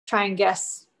try and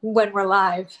guess when we're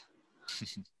live.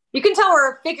 You can tell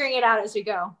we're figuring it out as we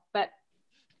go, but.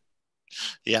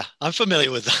 Yeah, I'm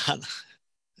familiar with that.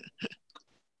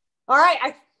 All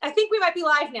right, I think we might be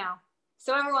live now.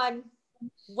 So everyone,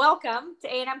 welcome to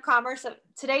A&M-Commerce.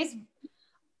 Today's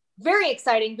very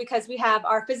exciting because we have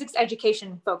our physics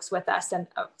education folks with us and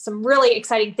some really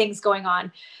exciting things going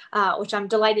on, which I'm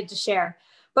delighted to share.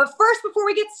 But first, before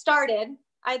we get started,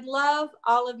 I'd love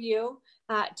all of you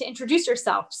to introduce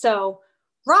yourself. So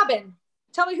Robin,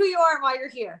 tell me who you are and why you're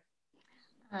here.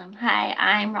 Hi,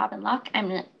 I'm Robin Locke.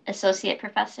 I'm an associate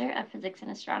professor of physics and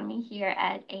astronomy here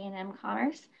at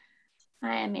A&M-Commerce.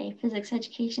 I am a physics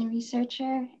education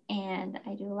researcher, and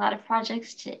I do a lot of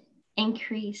projects to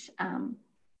increase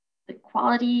the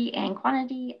quality and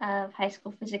quantity of high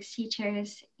school physics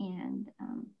teachers and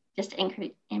just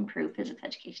to improve physics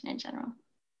education in general.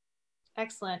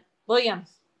 Excellent. William.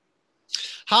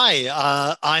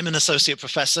 Hi, I'm an associate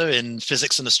professor in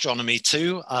physics and astronomy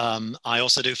too. I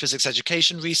also do physics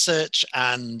education research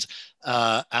and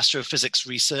astrophysics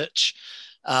research.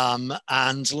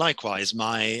 And likewise,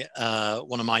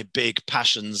 one of my big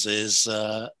passions is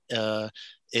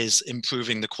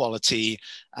improving the quality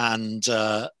and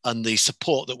the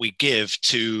support that we give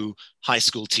to high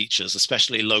school teachers,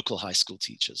 especially local high school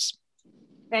teachers.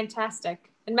 Fantastic.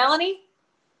 And Melanie?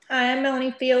 Hi, I'm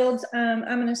Melanie Fields. I'm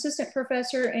an assistant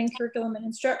professor in curriculum and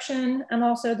instruction. I'm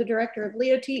also the director of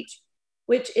LeoTeach,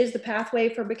 which is the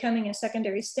pathway for becoming a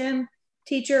secondary STEM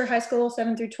teacher, high school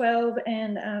 7 through 12.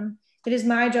 And it is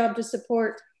my job to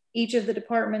support each of the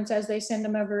departments as they send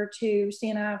them over to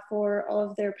CNI for all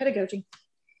of their pedagogy.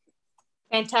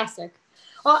 Fantastic.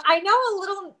 Well, I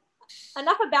know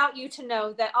enough about you to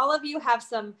know that all of you have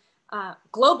some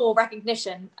global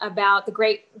recognition about the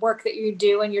great work that you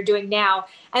do and you're doing now.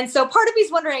 And so part of me is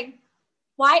wondering,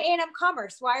 why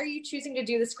A&M-Commerce? Why are you choosing to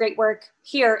do this great work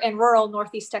here in rural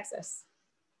Northeast Texas?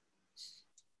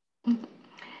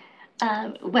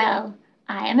 Well,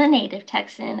 I am a native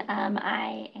Texan.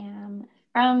 I am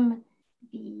from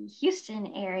the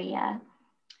Houston area.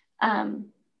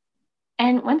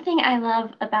 And one thing I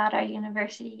love about our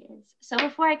university is, so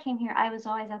before I came here, I was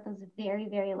always at those very,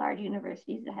 very large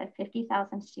universities that had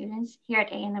 50,000 students. Here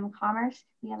at A&M-Commerce,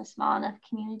 we have a small enough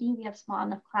community, we have small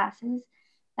enough classes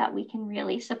that we can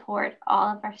really support all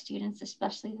of our students,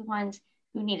 especially the ones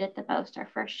who need it the most, our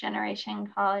first generation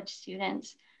college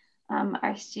students,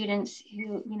 our students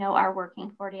who, are working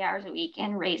 40 hours a week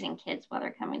and raising kids while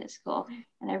they're coming to school.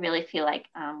 And I really feel like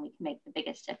we can make the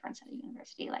biggest difference at a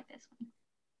university like this one.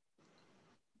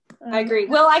 I agree.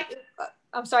 Well,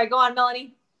 I'm sorry, go on,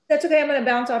 Melanie. That's okay. I'm going to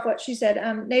bounce off what she said.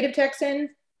 Native Texan.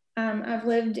 I've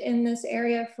lived in this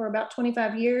area for about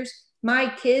 25 years. My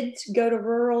kids go to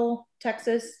rural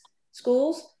Texas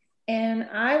schools, and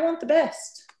I want the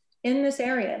best in this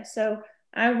area. So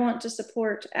I want to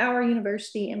support our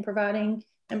university in providing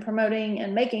and promoting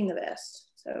and making the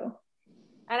best. So.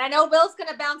 And I know Will's going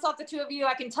to bounce off the two of you.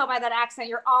 I can tell by that accent,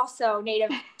 you're also native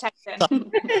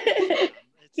Texan.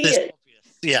 He is.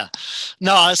 Yeah,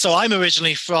 no, so I'm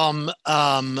originally from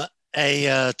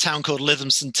a town called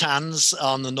Lytham St Anne's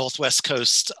on the northwest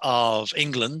coast of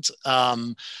England.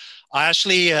 I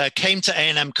actually came to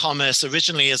A&M-Commerce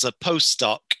originally as a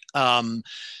postdoc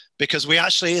because we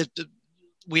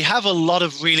have a lot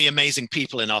of really amazing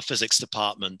people in our physics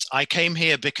department. I came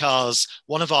here because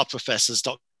one of our professors,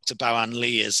 Dr. Baoan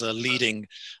Lee, is a leading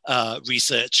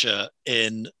researcher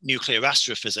in nuclear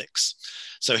astrophysics.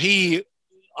 So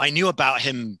I knew about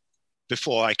him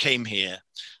before I came here,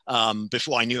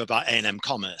 before I knew about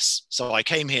A&M-Commerce. So I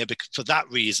came here for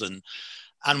that reason.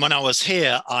 And when I was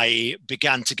here, I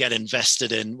began to get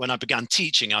invested in, when I began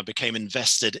teaching, I became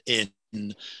invested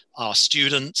in our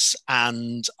students,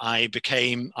 and I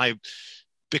became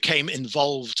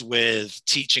involved with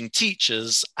teaching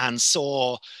teachers and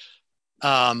saw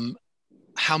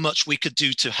how much we could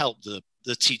do to help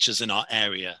the teachers in our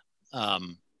area.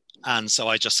 And so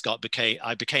I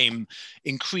became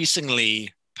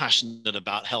increasingly passionate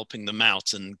about helping them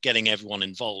out and getting everyone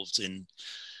involved in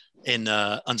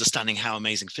understanding how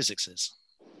amazing physics is.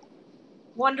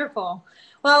 Wonderful.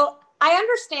 Well, I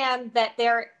understand that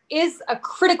there is a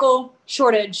critical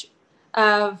shortage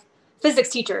of physics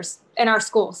teachers in our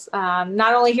schools,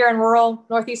 not only here in rural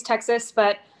Northeast Texas,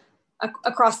 but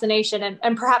across the nation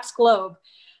and perhaps globe.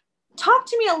 Talk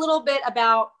to me a little bit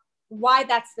about why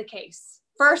that's the case.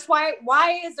 First, why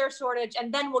is there a shortage?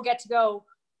 And then we'll get to go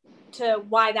to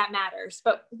why that matters.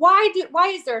 But why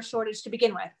is there a shortage to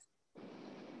begin with?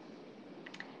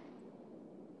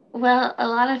 Well, a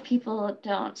lot of people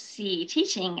don't see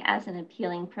teaching as an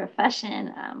appealing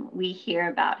profession. We hear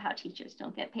about how teachers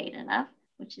don't get paid enough,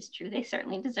 which is true. They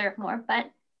certainly deserve more, but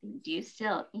they do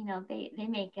still, they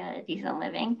make a decent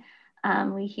living.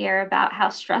 We hear about how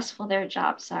stressful their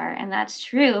jobs are, and that's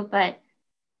true, but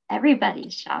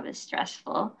everybody's job is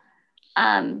stressful.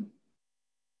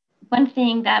 One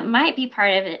thing that might be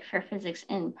part of it for physics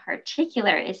in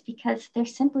particular is because there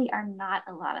simply are not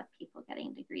a lot of people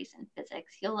getting degrees in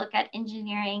physics. You'll look at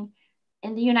engineering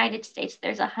in the United States,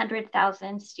 there's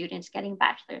 100,000 students getting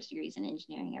bachelor's degrees in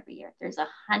engineering every year. There's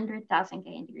 100,000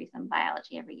 getting degrees in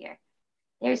biology every year.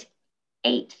 There's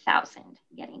 8,000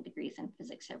 getting degrees in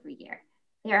physics every year.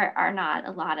 There are not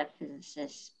a lot of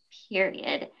physicists,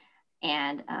 period.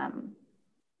 And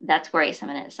that's worrisome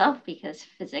in itself because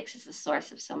physics is the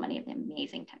source of so many of the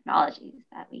amazing technologies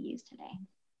that we use today.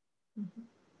 Mm-hmm.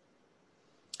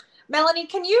 Melanie,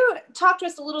 can you talk to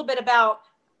us a little bit about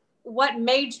what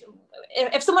major,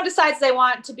 if someone decides they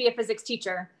want to be a physics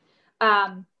teacher,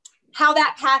 how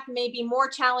that path may be more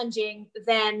challenging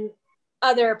than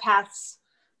other paths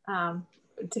to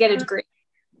get a degree?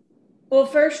 Well,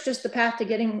 first, just the path to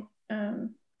getting,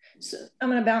 so I'm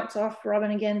going to bounce off Robin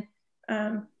again.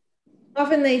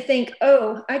 Often they think,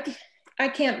 oh, I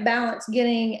can't balance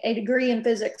getting a degree in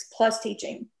physics plus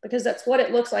teaching, because that's what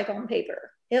it looks like on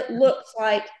paper. It looks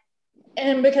like,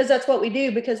 and because that's what we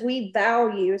do, because we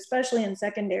value, especially in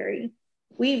secondary,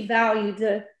 we value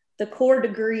the core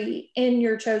degree in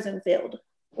your chosen field,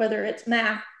 whether it's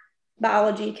math,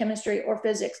 biology, chemistry, or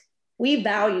physics. We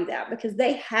value that because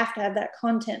they have to have that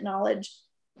content knowledge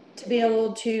to be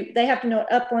able to, they have to know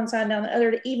it up one side, down the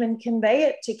other, to even convey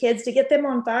it to kids, to get them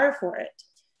on fire for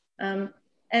it.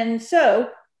 And so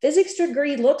physics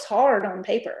degree looks hard on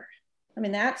paper. I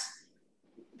mean, that's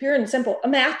pure and simple. A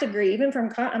math degree, even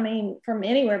from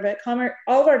anywhere, but commerce,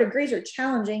 all of our degrees are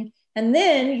challenging. And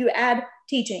then you add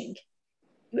teaching.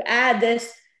 You add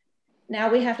this,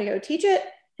 now we have to go teach it.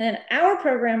 And in our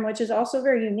program, which is also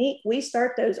very unique, we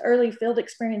start those early field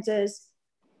experiences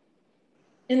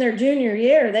in their junior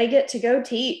year. They get to go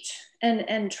teach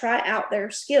and try out their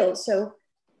skills. So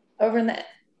over in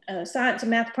the science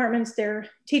and math departments, they're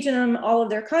teaching them all of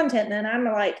their content. And then I'm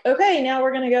like, okay, now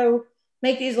we're going to go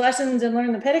make these lessons and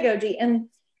learn the pedagogy. And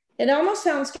it almost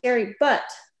sounds scary, but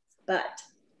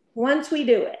once we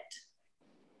do it,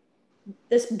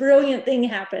 this brilliant thing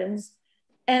happens,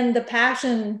 and the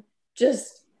passion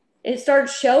just, it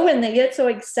starts showing. They get so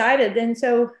excited. And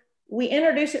so we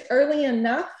introduce it early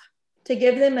enough to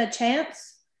give them a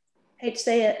chance, I hate to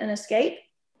say it, an escape.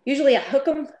 Usually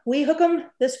we hook them,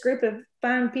 this group of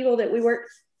fine people that we work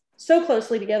so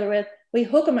closely together with, we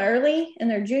hook them early in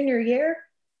their junior year.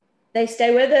 They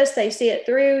stay with us, they see it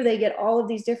through, they get all of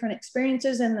these different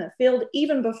experiences in the field,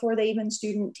 even before they even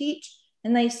student teach,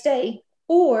 and they stay.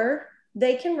 Or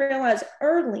they can realize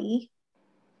early,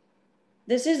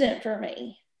 this isn't for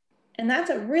me. And that's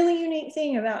a really unique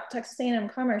thing about Texas A&M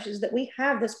Commerce, is that we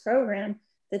have this program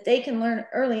that they can learn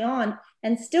early on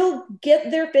and still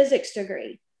get their physics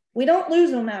degree. We don't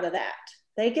lose them out of that.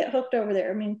 They get hooked over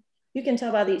there. I mean, you can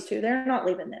tell by these two, they're not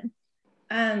leaving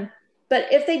them. But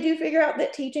if they do figure out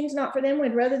that teaching's not for them,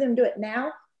 we'd rather them do it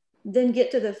now than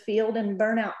get to the field and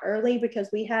burn out early, because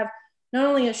we have not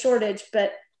only a shortage,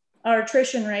 but our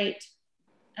attrition rate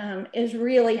is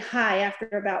really high after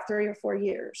about 3 or 4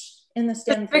 years in the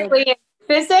STEM field. Specifically in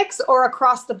physics or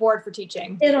across the board for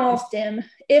teaching? In all STEM,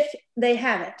 if they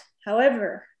have it.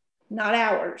 However, not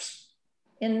ours.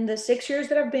 In the 6 years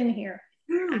that I've been here,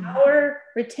 our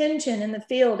retention in the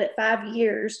field at 5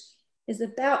 years is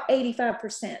about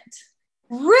 85%.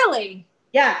 Really?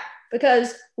 Yeah,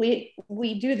 because we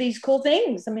do these cool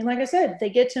things. I mean, like I said, they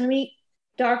get to meet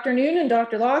Dr. Noon and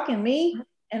Dr. Locke and me,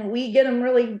 and we get them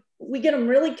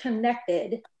really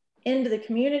connected into the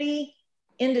community,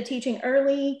 into teaching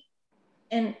early,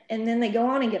 and then they go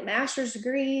on and get master's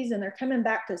degrees, and they're coming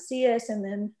back to see us,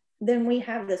 and then we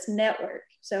have this network.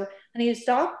 So I need to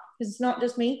stop, because it's not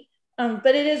just me,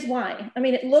 but it is why. I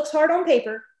mean, it looks hard on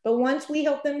paper, but once we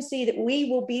help them see that we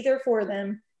will be there for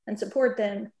them and support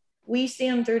them, we see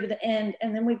them through to the end,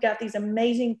 and then we've got these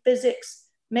amazing physics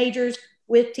majors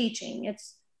with teaching.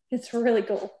 It's really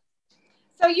cool.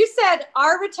 So you said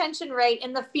our retention rate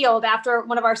in the field after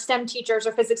one of our STEM teachers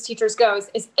or physics teachers goes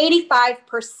is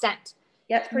 85%.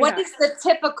 Yep. What is the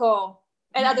typical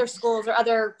at other schools or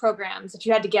other programs, if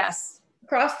you had to guess?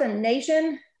 Across the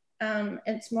nation,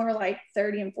 it's more like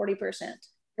 30 and 40%.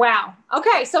 Wow.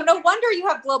 Okay. So no wonder you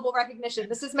have global recognition.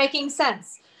 This is making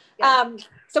sense. Yeah.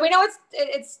 So we know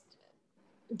it's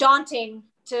daunting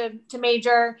to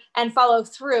major and follow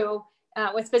through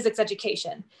with physics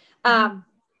education.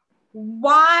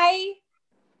 Why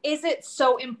is it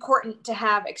so important to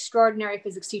have extraordinary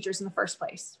physics teachers in the first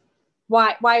place?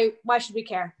 Why should we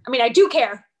care? I mean, I do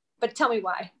care, but tell me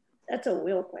why. That's a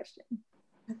Will question.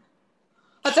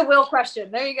 That's a Will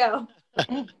question. There you go.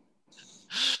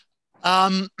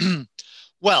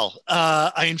 Well,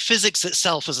 I mean, physics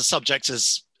itself as a subject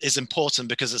is important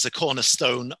because it's a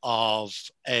cornerstone of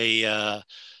our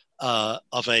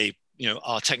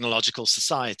technological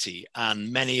society,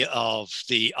 and many of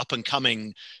the up and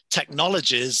coming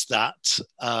technologies that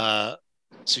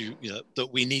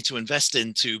that we need to invest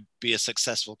in to be a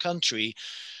successful country,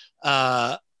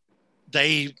 their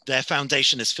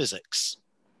foundation is physics.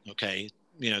 Okay,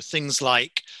 things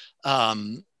like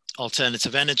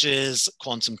alternative energies,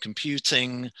 quantum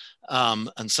computing,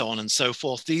 and so on and so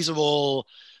forth. These are all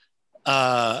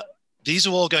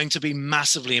going to be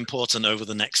massively important over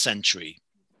the next century,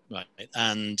 right?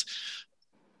 And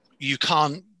you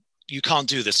can't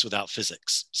do this without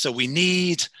physics. So we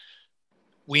need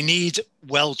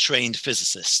well-trained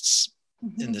physicists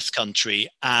in this country,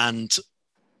 and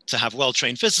to have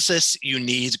well-trained physicists, you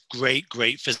need great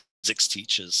physics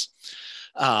teachers.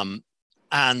 And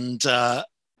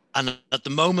at the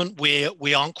moment,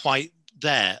 we aren't quite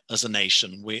there as a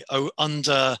nation. We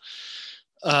under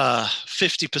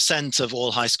 50% of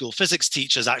all high school physics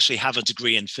teachers actually have a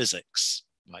degree in physics,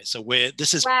 right? So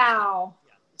this is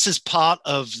part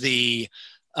of the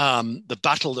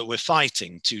battle that we're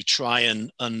fighting to try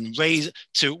and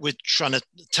we're trying to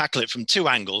tackle it from two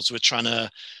angles. We're trying to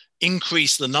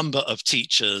increase the number of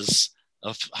teachers,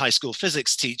 of high school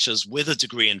physics teachers with a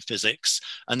degree in physics,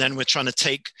 and then we're trying to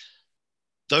take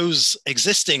those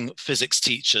existing physics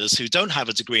teachers who don't have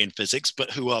a degree in physics,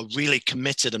 but who are really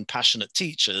committed and passionate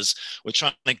teachers, we're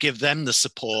trying to give them the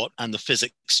support and the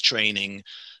physics training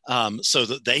so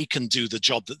that they can do the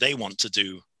job that they want to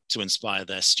do to inspire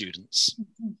their students.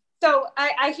 So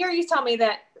I hear you tell me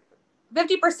that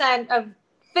 50% of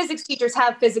physics teachers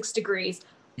have physics degrees.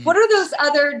 What are those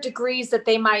other degrees that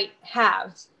they might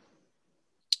have?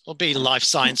 It'll be life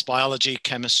science, biology,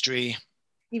 chemistry.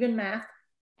 Even math.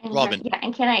 And Robin. Yeah,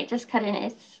 and can I just cut in?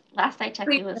 It's last I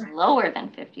checked, it was lower than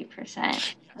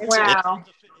 50%. Wow.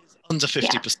 It's under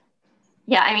 50%.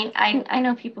 Yeah, I mean, I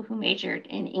know people who majored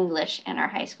in English and are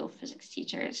high school physics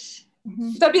teachers.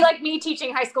 So it'd be like me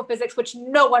teaching high school physics, which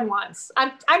no one wants.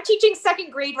 I'm teaching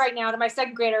second grade right now to my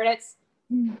second grader, and it's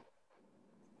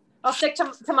I'll stick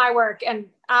to my work, and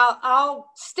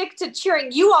I'll stick to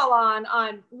cheering you all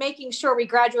on making sure we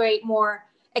graduate more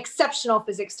exceptional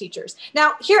physics teachers.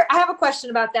 Now, here, I have a question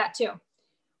about that too.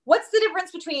 What's the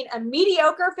difference between a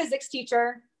mediocre physics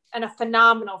teacher and a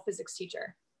phenomenal physics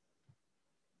teacher?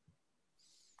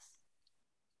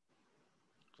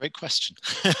 Great question.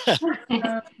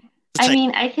 I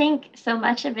mean, I think so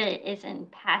much of it is in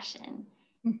passion,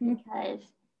 because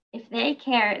if they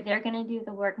care, they're going to do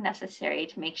the work necessary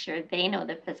to make sure they know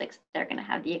the physics. They're going to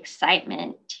have the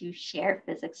excitement to share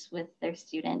physics with their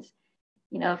students.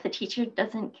 If the teacher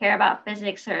doesn't care about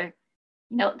physics, or,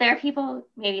 there are people,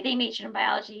 maybe they majored in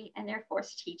biology and they're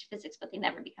forced to teach physics, but they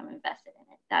never become invested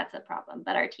in it. That's a problem.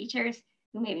 But our teachers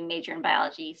who maybe major in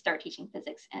biology start teaching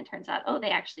physics, and it turns out, they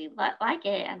actually like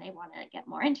it and they want to get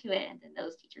more into it. And then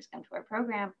those teachers come to our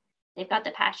program. They've got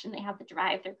the passion, they have the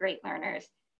drive, they're great learners.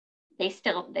 They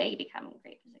become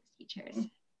great physics teachers.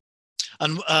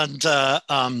 And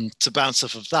to bounce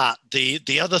off of that,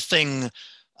 the other thing,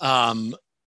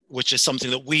 which is something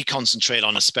that we concentrate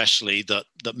on, especially that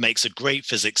makes a great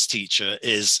physics teacher,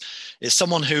 is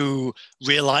someone who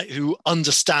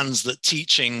understands that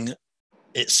teaching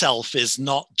itself is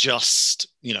not just,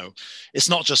 it's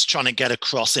not just trying to get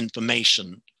across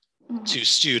information to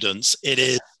students.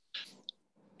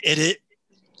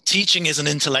 Teaching is an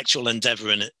intellectual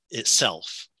endeavor in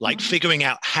itself. Like figuring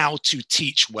out how to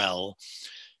teach well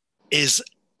is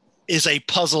a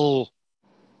puzzle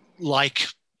like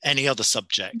any other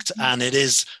subject, and it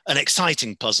is an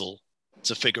exciting puzzle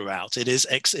to figure out. It is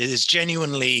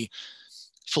genuinely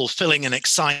fulfilling and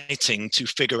exciting to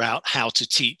figure out how to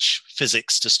teach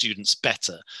physics to students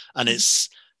better, and it's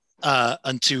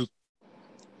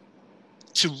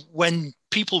when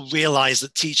people realize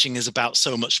that teaching is about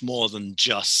so much more than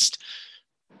just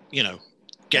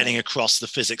getting across the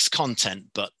physics content,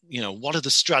 but what are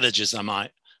the strategies I'm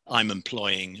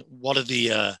employing, what are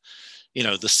the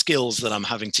the skills that I'm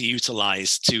having to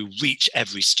utilize to reach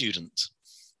every student.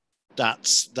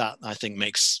 That I think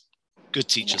makes good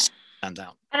teachers stand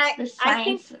out. And I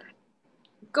think,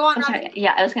 go on. Sorry.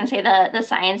 Yeah, I was going to say the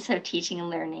science of teaching and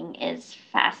learning is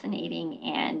fascinating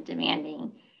and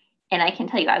demanding. And I can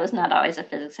tell you, I was not always a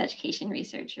physics education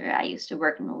researcher. I used to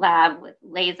work in the lab with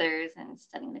lasers and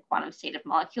studying the quantum state of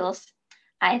molecules.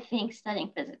 I think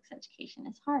studying physics education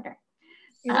is harder.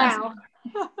 Wow.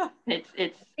 It's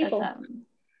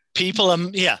People.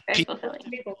 Yeah. very fulfilling.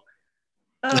 People.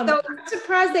 I'm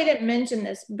surprised they didn't mention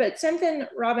this, but something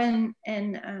Robin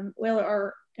and Will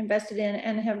are invested in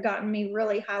and have gotten me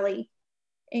really highly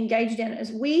engaged in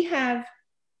is we have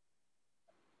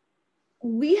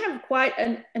quite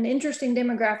an interesting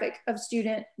demographic of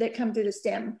student that come through the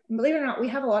STEM. And believe it or not, we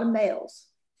have a lot of males.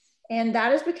 And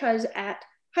that is because at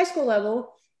high school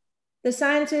level, the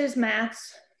sciences,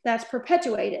 maths, that's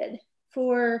perpetuated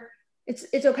for, it's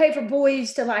okay for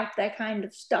boys to like that kind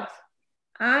of stuff.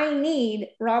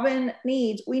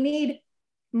 we need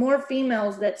more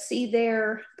females that see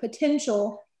their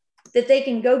potential, that they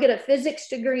can go get a physics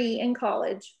degree in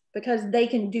college because they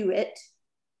can do it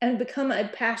and become a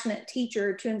passionate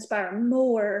teacher to inspire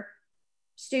more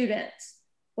students,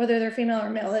 whether they're female or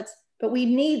male. But we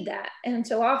need that. And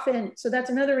so that's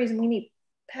another reason we need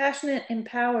passionate,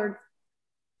 empowered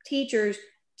teachers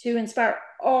to inspire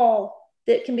all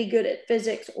that can be good at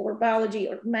physics or biology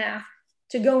or math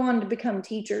to go on to become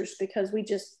teachers, because we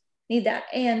just need that.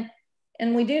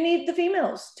 And we do need the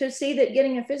females to see that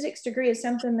getting a physics degree is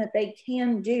something that they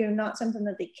can do, not something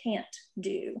that they can't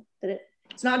do, that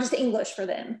it's not just English for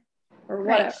them or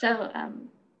whatever. Right. So,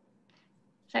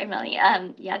 sorry, Melanie.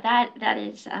 Yeah, that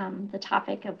is the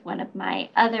topic of one of my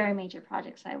other major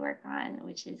projects I work on,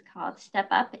 which is called Step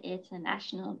Up. It's a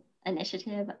national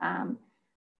initiative.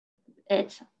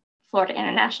 It's Florida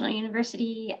International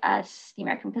University, us, the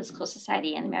American Physical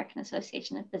Society, and the American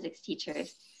Association of Physics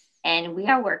Teachers. And we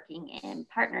are working in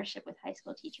partnership with high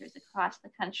school teachers across the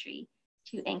country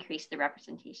to increase the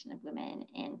representation of women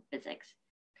in physics.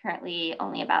 Currently,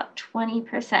 only about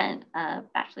 20%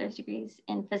 of bachelor's degrees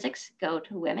in physics go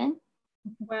to women.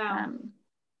 Wow.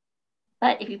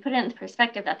 But if you put it in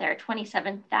perspective that there are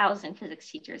 27,000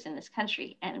 physics teachers in this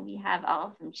country, and we have all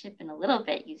of them chip in a little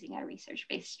bit using our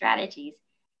research-based strategies,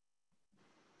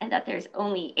 and that there's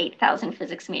only 8,000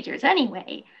 physics majors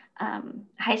anyway,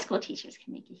 high school teachers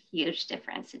can make a huge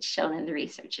difference. It's shown in the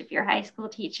research. If your high school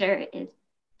teacher is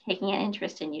taking an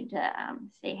interest in you to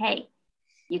say, hey,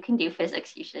 you can do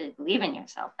physics, you should believe in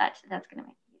yourself, that's going to make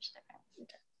a huge difference.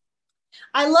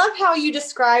 I love how you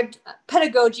described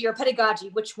pedagogy or pedagogy.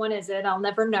 Which one is it? I'll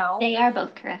never know. They are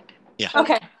both correct. Yeah.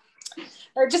 Okay.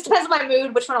 Or it just depends on my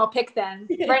mood, which one I'll pick then.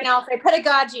 Right now, I'll say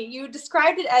pedagogy. You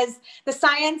described it as the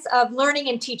science of learning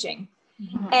and teaching.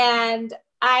 Mm-hmm. And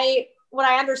what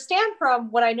I understand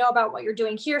from what I know about what you're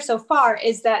doing here so far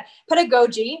is that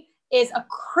pedagogy is a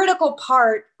critical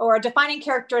part or a defining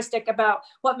characteristic about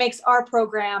what makes our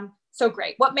program so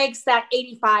great. What makes that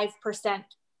 85%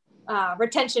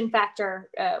 retention factor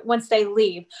once they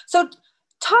leave. So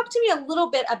talk to me a little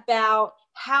bit about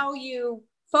how you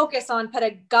focus on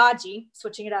pedagogy,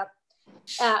 switching it up,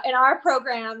 in our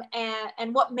program,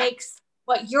 and what makes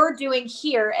what you're doing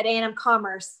here at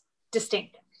A&M-Commerce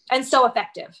distinct and so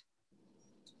effective.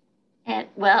 And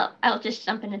well, I'll just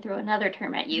jump in and throw another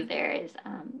term at you. There is,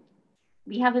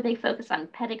 we have a big focus on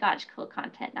pedagogical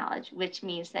content knowledge, which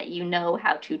means that you know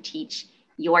how to teach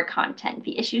your content.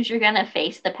 The issues you're going to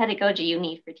face, the pedagogy you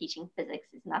need for teaching physics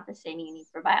is not the same you need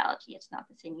for biology. It's not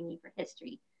the same you need for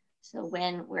history. So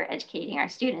when we're educating our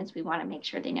students, we want to make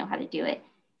sure they know how to do it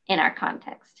in our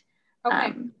context.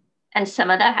 Okay. And some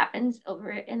of that happens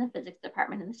over in the physics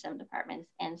department and the STEM departments,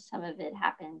 and some of it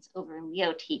happens over in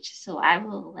Leo Teach. So I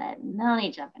will let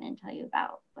Melanie jump in and tell you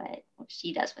about what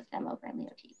she does with them over in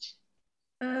Leo Teach.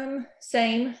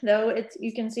 Same, though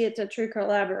you can see it's a true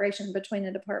collaboration between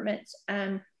the departments.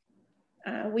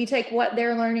 We take what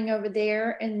they're learning over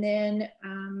there, and then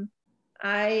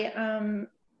I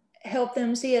help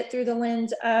them see it through the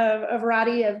lens of a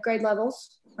variety of grade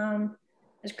levels.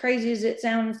 As crazy as it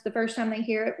sounds the first time they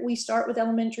hear it, we start with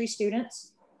elementary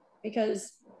students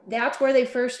because that's where they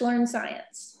first learn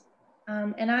science.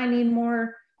 And I need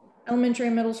more elementary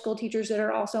and middle school teachers that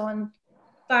are also on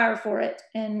fire for it.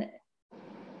 And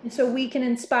so we can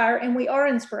inspire, and we are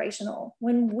inspirational.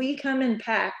 When we come and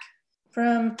pack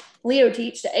from Leo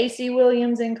Teach to AC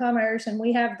Williams in Commerce, and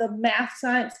we have the math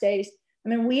science days, I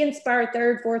mean, we inspire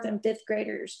 3rd, 4th, and 5th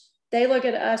graders. They look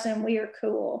at us and we are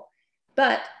cool.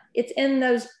 But it's in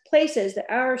those places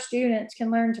that our students can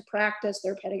learn to practice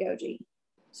their pedagogy.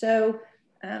 So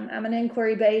I'm an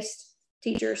inquiry-based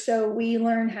teacher, so we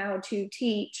learn how to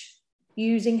teach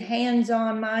using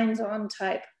hands-on, minds-on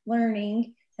type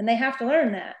learning, and they have to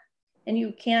learn that. And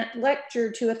you can't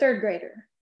lecture to a 3rd grader.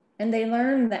 And they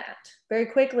learn that very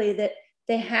quickly, that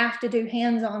they have to do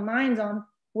hands-on, minds-on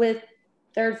with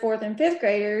 3rd, 4th, and 5th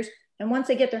graders. And once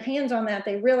they get their hands on that,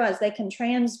 they realize they can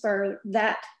transfer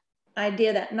that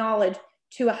idea, that knowledge,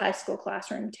 to a high school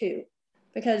classroom too,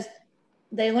 because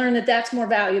they learn that that's more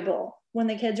valuable when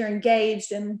the kids are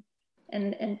engaged and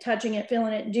touching it,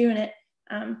 feeling it, doing it,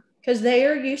 because they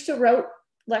are used to rote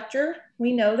lecture.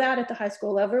 We know that at the high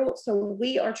school level. So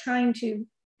we are trying to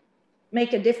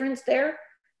make a difference there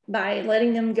by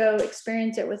letting them go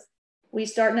experience it with, we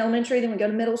start in elementary, then we go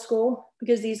to middle school,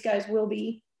 because these guys will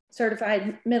be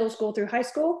certified middle school through high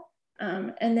school.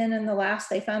 And then in the last,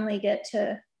 they finally get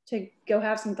to go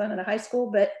have some fun at a high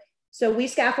school. But so we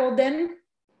scaffold them,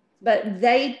 but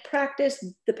they practice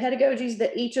the pedagogies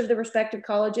that each of the respective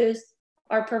colleges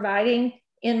are providing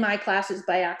in my classes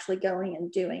by actually going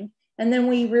and doing. And then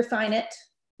we refine it.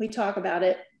 We talk about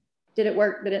it. Did it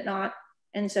work? Did it not?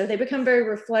 And so they become very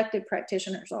reflective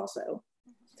practitioners also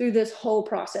through this whole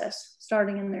process,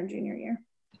 starting in their junior year.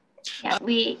 Yeah,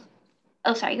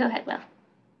 oh, sorry, go ahead, Will.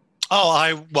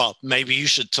 Oh, well, maybe you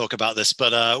should talk about this,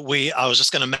 but I was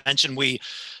just going to mention we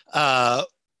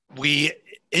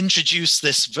introduce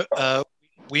this.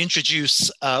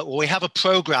 We have a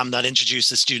program that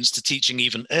introduces students to teaching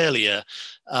even earlier,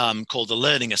 called the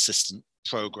Learning Assistant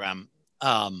Program,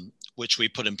 which we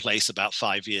put in place about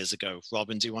 5 years ago.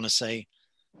 Robin, do you want to say?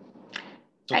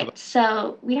 Right,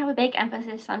 so we have a big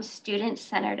emphasis on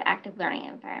student-centered active learning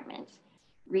environments.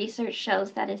 Research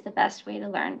shows that is the best way to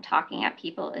learn. Talking at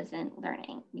people isn't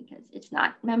learning, because it's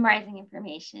not memorizing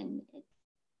information, it's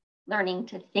learning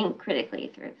to think critically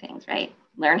through things, right?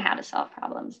 Learn how to solve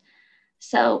problems.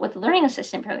 So what the Learning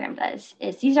Assistant Program does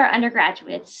is these are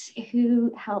undergraduates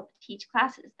who help teach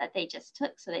classes that they just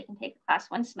took, so they can take a class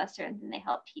one semester and then they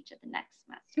help teach it the next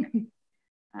semester.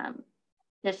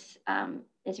 This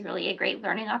is really a great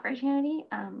learning opportunity.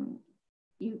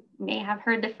 You may have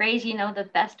heard the phrase, the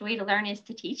best way to learn is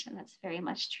to teach, and that's very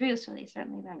much true. So they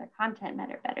certainly learn their content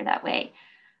better that way.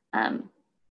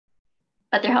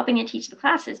 But they're helping to teach the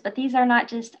classes. But these are not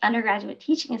just undergraduate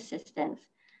teaching assistants.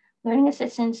 Learning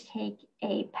assistants take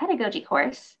a pedagogy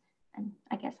course, and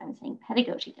I guess I'm saying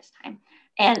pedagogy this time.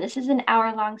 And this is an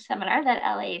hour-long seminar that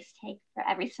LAs take for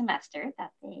every semester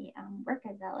that they work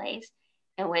as LAs,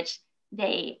 in which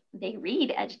they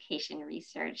read education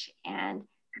research and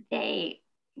they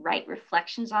write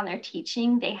reflections on their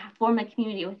teaching. They form a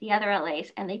community with the other LAs,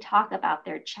 and they talk about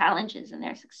their challenges and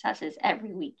their successes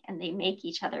every week, and they make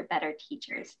each other better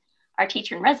teachers. Our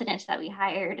teacher in residence that we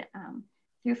hired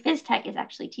through PhysTech is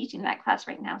actually teaching that class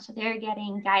right now. So they're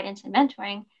getting guidance and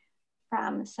mentoring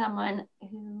from someone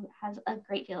who has a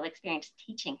great deal of experience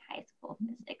teaching high school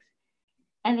physics.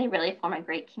 And they really form a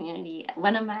great community.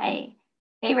 One of my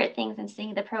favorite things in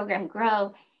seeing the program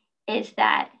grow is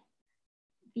that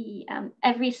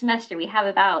every semester we have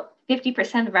about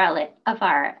 50% of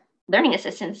our learning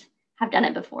assistants have done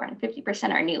it before, and 50%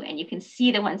 are new. And you can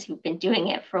see the ones who've been doing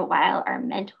it for a while are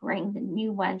mentoring the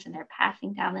new ones, and they're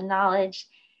passing down the knowledge.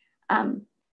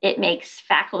 It makes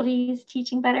faculty's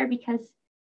teaching better because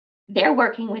they're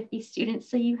working with these students.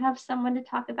 So you have someone to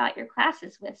talk about your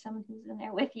classes with, someone who's in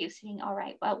there with you saying, all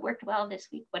right, well, it worked well this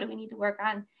week. What do we need to work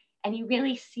on? And you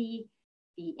really see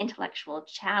the intellectual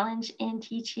challenge in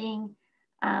teaching.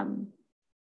 And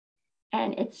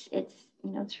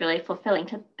it's really fulfilling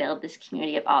to build this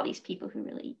community of all these people who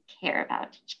really care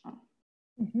about teaching.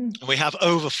 Mm-hmm. We have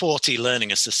over 40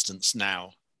 learning assistants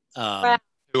now Wow.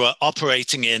 who are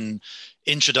operating in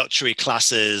introductory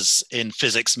classes in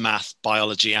physics, math,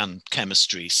 biology, and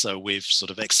chemistry. So we've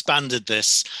sort of expanded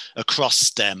this across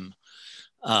STEM.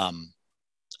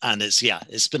 And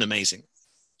it's been amazing.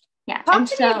 Yeah. Talk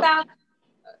to me about,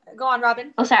 go on,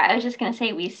 Robin. Oh, sorry. I was just going to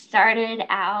say, we started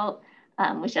out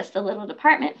with just a little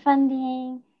department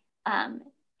funding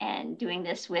and doing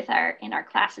this in our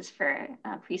classes for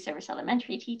pre-service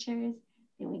elementary teachers.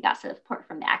 Then we got support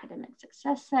from the Academic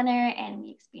Success Center, and we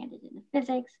expanded into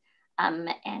physics.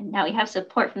 And now we have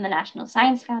support from the National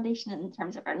Science Foundation in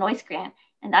terms of our NOISE grant.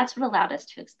 And that's what allowed us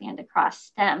to expand across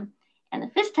STEM. And the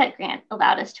PhysTech grant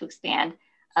allowed us to expand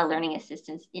learning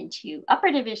assistance into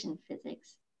upper division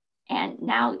physics. And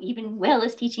now even Will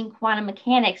is teaching quantum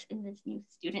mechanics in this new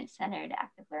student-centered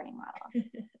active learning model.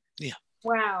 Yeah.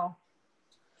 Wow.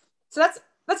 So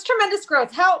that's tremendous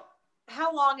growth.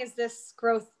 How long has this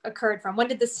growth occurred from? When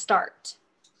did this start?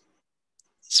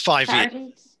 It's 5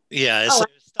 years. Yeah. So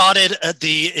it started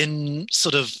the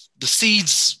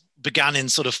seeds began in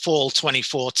sort of fall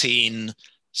 2014,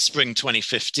 spring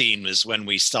 2015 was when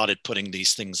we started putting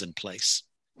these things in place.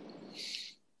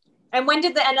 And when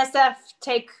did the NSF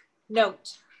take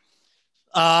note?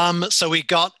 So we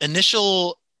got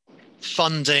initial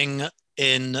funding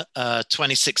in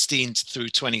 2016 through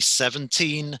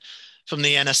 2017 from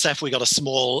the NSF. We got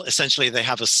essentially they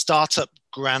have a startup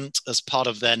grant as part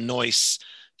of their NOISE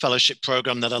fellowship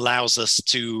program that allows us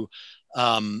to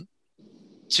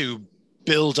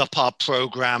build up our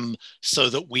program so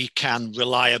that we can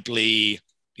reliably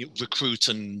recruit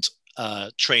and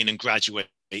train and graduate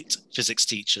physics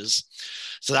teachers.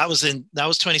 So that was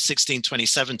 2016,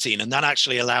 2017, and that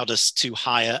actually allowed us to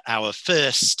hire our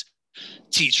first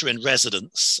teacher in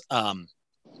residence,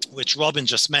 which Robin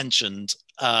just mentioned.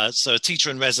 So a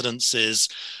teacher in residence is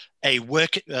a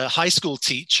high school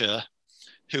teacher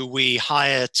who we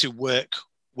hire to work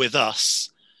with us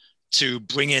to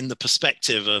bring in the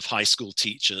perspective of high school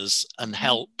teachers and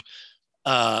help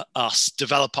us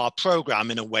develop our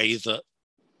program in a way that,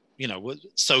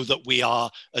 so that we are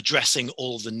addressing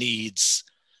all the needs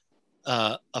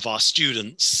of our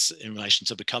students in relation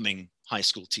to becoming high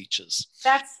school teachers.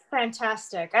 That's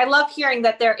fantastic. I love hearing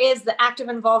that there is the active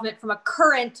involvement from a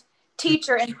current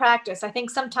teacher in practice. I think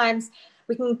sometimes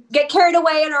we can get carried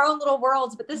away in our own little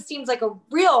worlds, but this seems like a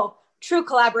real, true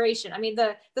collaboration. I mean,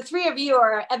 the three of you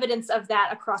are evidence of that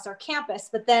across our campus,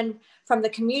 but then from the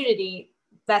community,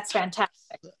 that's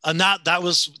fantastic. And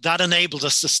that enabled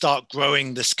us to start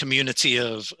growing this community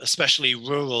of especially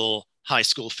rural high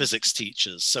school physics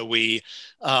teachers. So we,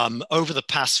 over the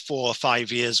past 4 or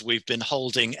 5 years, we've been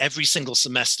holding every single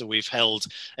semester, we've held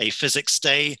a physics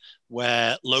day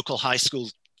where local high school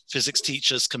physics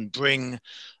teachers can bring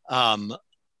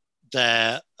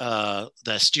their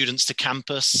students to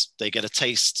campus. They get a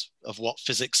taste of what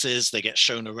physics is. They get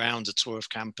shown around a tour of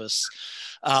campus.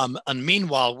 And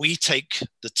meanwhile, we take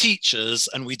the teachers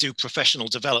and we do professional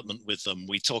development with them.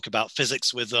 We talk about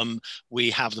physics with them. We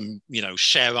have them,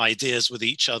 share ideas with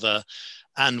each other,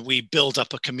 and we build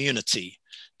up a community,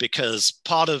 because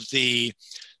part of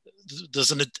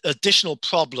there's an additional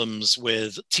problems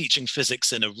with teaching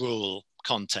physics in a rural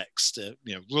context.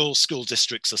 Rural school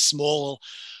districts are small.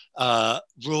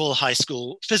 Rural high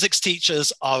school physics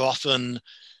teachers are often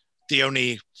the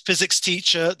only physics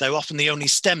teacher. They're often the only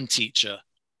STEM teacher.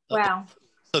 Wow.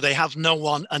 So they have no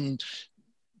one, and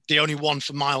the only one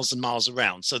for miles and miles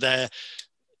around. So they're,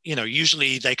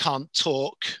 usually they can't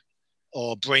talk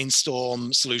or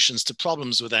brainstorm solutions to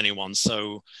problems with anyone.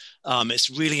 So it's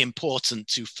really important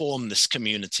to form this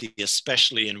community,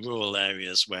 especially in rural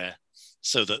areas,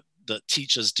 so that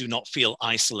teachers do not feel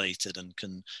isolated and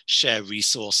can share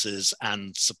resources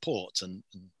and support.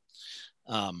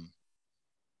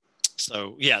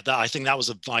 So yeah, I think that was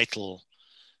a vital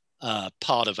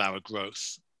part of our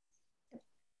growth.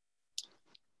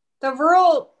 The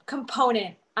rural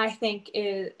component, I think,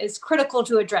 is critical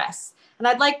to address. And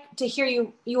I'd like to hear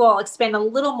you all expand a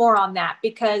little more on that,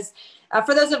 because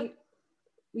for those of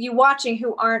you watching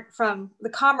who aren't from the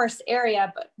Commerce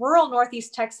area, but rural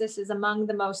Northeast Texas is among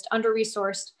the most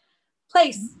under-resourced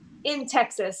place in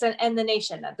Texas and the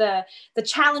nation. The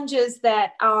challenges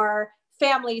that our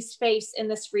families face in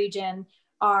this region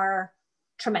are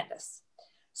tremendous.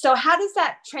 So how does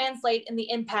that translate in the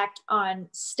impact on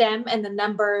STEM and the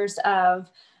numbers of,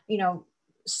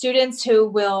 students who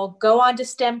will go on to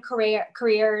STEM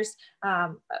careers?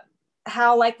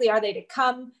 How likely are they to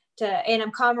come to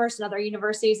A&M-Commerce and other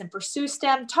universities and pursue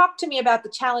STEM? Talk to me about the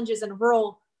challenges in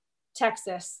rural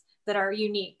Texas that are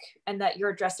unique and that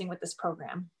you're addressing with this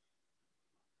program.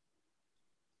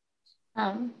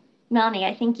 Melanie,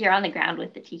 I think you're on the ground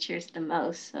with the teachers the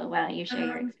most, so why don't you share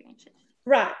your experiences?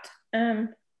 Right.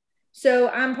 So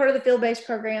I'm part of the field-based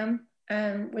program,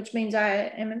 which means I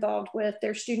am involved with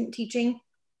their student teaching.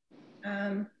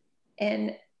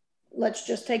 And let's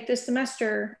just take this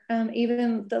semester,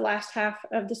 even the last half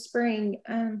of the spring.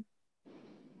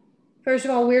 First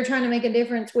of all, we're trying to make a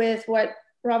difference with what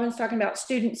Robin's talking about: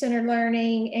 student-centered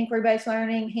learning, inquiry-based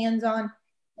learning, hands-on,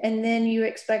 and then you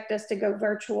expect us to go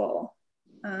virtual.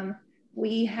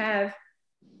 We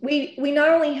not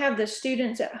only have the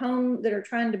students at home that are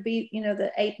trying to be,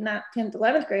 the 8th, 9th, 10th,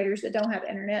 11th graders that don't have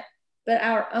internet, but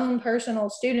our own personal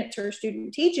students who are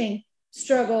student teaching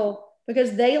struggle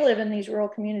because they live in these rural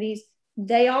communities.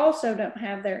 They also don't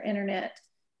have their internet.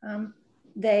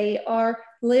 They are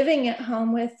living at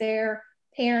home with their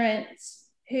parents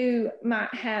who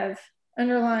might have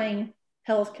underlying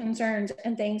health concerns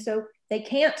and things. So they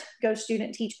can't go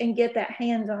student teach and get that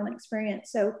hands-on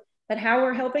experience. But how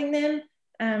we're helping them,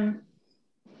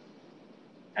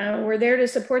 we're there to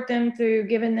support them through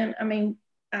giving them,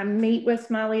 I meet with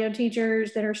my Leo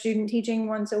teachers that are student teaching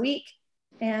once a week,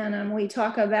 and we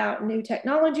talk about new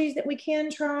technologies that we can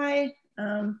try,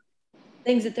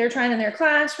 things that they're trying in their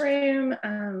classroom,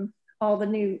 all the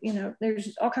new,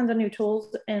 there's all kinds of new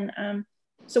tools. And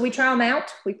so we try them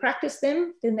out, we practice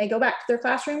them, then they go back to their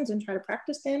classrooms and try to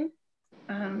practice them.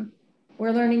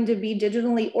 We're learning to be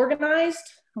digitally organized.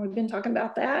 We've been talking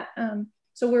about that.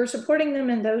 So we're supporting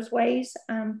them in those ways.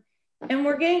 and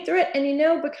we're getting through it. And, you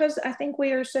know, because I think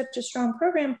we are such a strong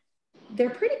program, they're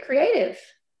pretty creative.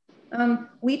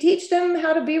 We teach them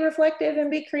how to be reflective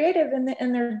and be creative,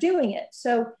 and they're doing it.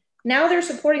 So now they're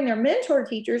supporting their mentor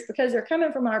teachers because they're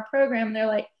coming from our program. They're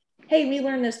like, hey, we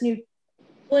learned this new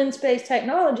blend space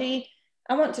technology.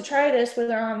 I want to try this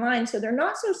with our online. So they're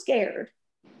not so scared.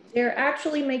 They're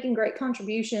actually making great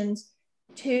contributions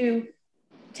to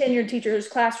tenured teachers'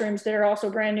 classrooms that are also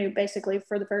brand new, basically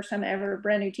for the first time ever,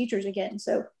 brand new teachers again.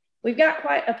 So we've got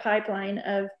quite a pipeline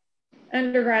of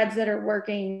undergrads that are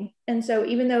working. And so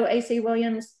even though AC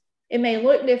Williams, it may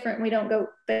look different, we don't go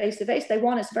face to face, they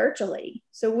want us virtually.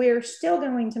 So we're still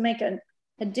going to make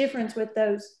a difference with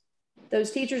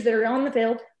those teachers that are on the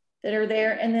field, that are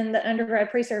there, and then the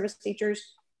undergrad pre-service teachers.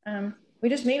 We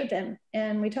just meet with them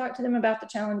and we talk to them about the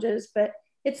challenges, but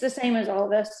it's the same as all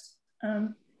of us.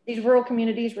 These rural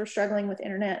communities were struggling with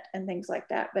internet and things like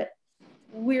that, but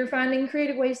we're finding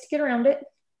creative ways to get around it.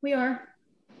 We are.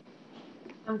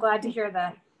 I'm glad to hear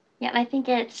that. Yeah, I think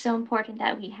it's so important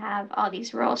that we have all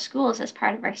these rural schools as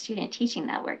part of our student teaching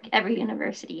network. Every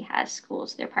university has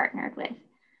schools they're partnered with.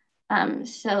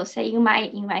 So say you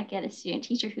might get a student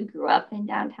teacher who grew up in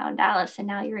downtown Dallas, and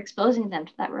now you're exposing them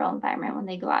to that rural environment when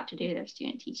they go out to do their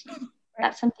student teaching.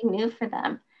 That's something new for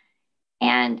them.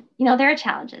 And, you know, there are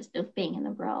challenges with being in the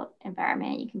rural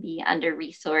environment. You can be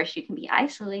under-resourced, you can be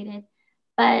isolated,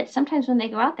 but sometimes when they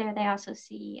go out there, they also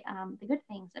see the good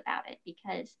things about it,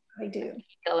 because I do. If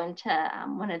you go into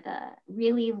one of the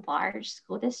really large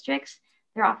school districts,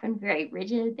 they're often very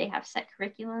rigid. They have set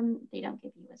curriculum. They don't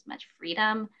give you as much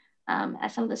freedom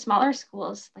as some of the smaller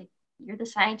schools. Like, you're the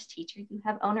science teacher, you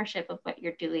have ownership of what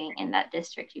you're doing in that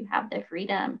district. You have the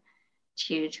freedom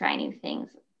to try new things.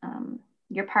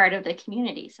 You're part of the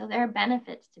community. So there are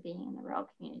benefits to being in the rural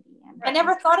community. I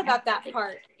never thought about that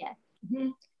part. Yeah. Mm-hmm.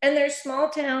 And they're small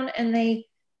town, and they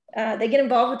get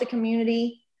involved with the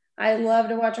community. I love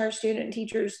to watch our student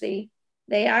teachers. They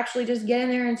actually just get in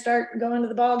there and start going to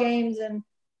the ball games, and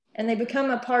they become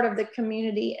a part of the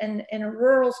community. And in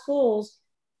rural schools,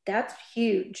 that's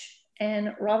huge.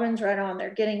 And Robin's right on.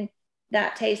 They're getting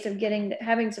that taste of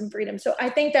having some freedom. So I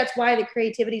think that's why the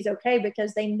creativity is okay,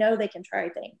 because they know they can try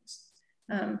things.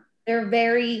 They're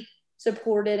very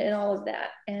supported in all of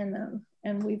that. And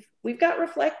we've got a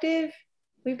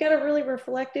really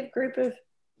reflective group of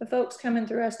folks coming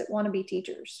through us that want to be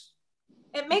teachers.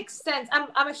 It makes sense.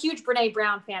 I'm a huge Brene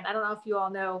Brown fan. I don't know if you all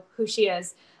know who she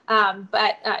is,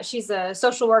 but she's a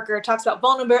social worker, talks about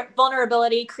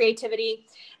vulnerability, creativity.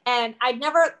 And I'd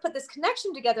never put this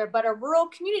connection together, but a rural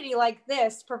community like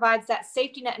this provides that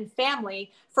safety net and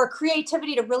family for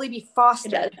creativity to really be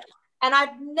fostered. And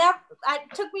it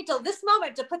took me till this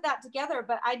moment to put that together,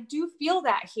 but I do feel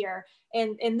that here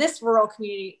in this rural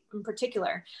community in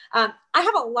particular. I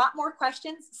have a lot more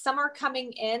questions. Some are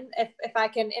coming in, if I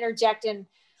can interject. And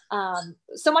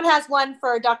someone has one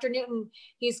for Dr. Newton.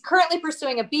 He's currently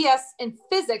pursuing a BS in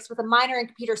physics with a minor in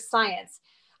computer science.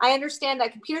 I understand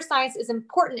that computer science is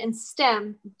important in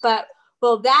STEM, but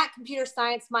will that computer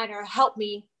science minor help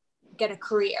me get a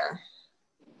career?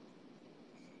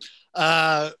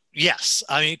 Yes,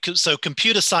 I mean, so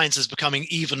computer science is becoming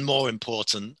even more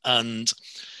important, and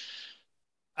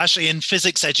actually in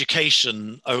physics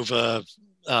education over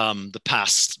the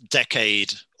past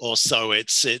decade or so,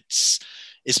 it's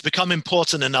become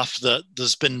important enough that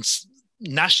there's been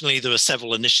nationally, there are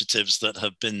several initiatives that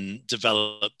have been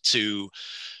developed to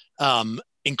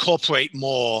incorporate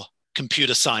more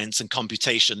computer science and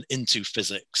computation into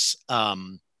physics,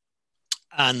 and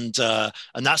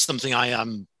that's something I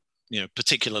am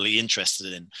particularly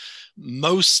interested in.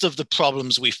 Most of the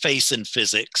problems we face in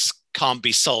physics can't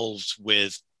be solved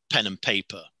with pen and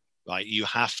paper, right? You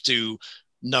have to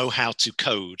know how to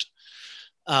code.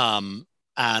 And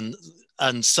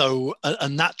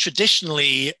that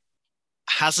traditionally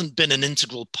hasn't been an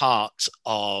integral part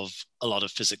of a lot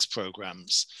of physics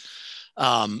programs.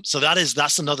 So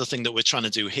that's another thing that we're trying to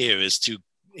do here, is to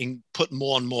put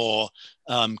more and more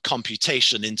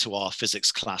computation into our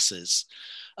physics classes.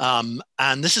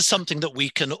 And this is something that we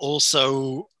can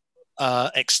also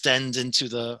extend into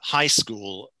the high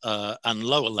school and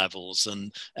lower levels,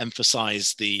 and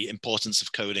emphasize the importance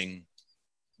of coding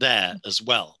there as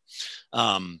well.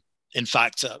 In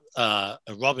fact,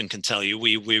 Robin can tell you,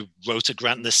 we wrote a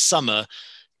grant this summer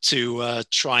to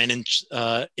try and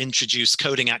introduce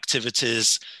coding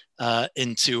activities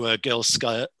into Girl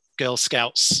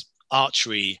Scouts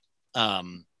archery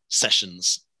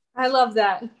sessions. I love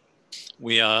that.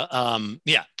 We are,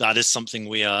 that is something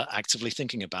we are actively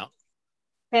thinking about.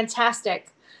 Fantastic.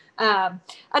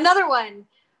 Another one,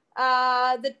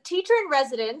 the teacher in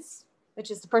residence which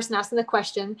is the person asking the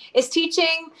question, is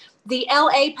teaching the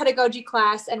LA pedagogy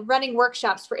class and running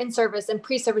workshops for in-service and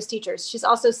pre-service teachers. She's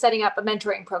also setting up a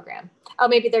mentoring program. Oh,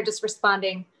 maybe they're just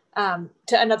responding to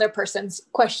another person's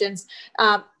questions,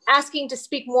 asking to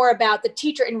speak more about the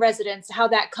teacher in residence, how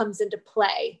that comes into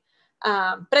play.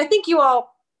 But I think you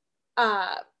all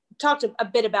talked a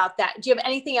bit about that. Do you have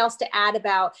anything else to add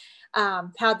about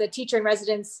how the teacher in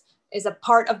residence is a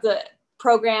part of the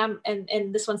program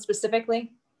and this one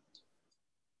specifically?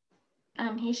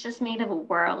 He's just made a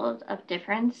world of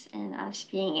difference in us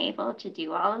being able to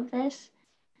do all of this.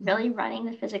 Really running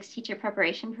the physics teacher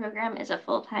preparation program is a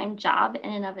full-time job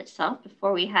in and of itself.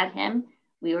 Before we had him,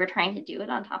 we were trying to do it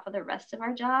on top of the rest of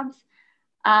our jobs.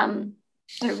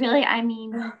 But really, I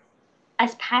mean,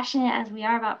 as passionate as we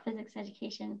are about physics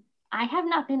education, I have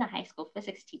not been a high school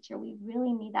physics teacher. We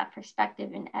really need that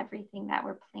perspective in everything that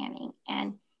we're planning.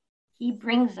 And he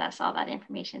brings us all that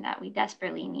information that we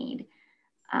desperately need.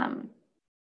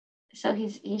 So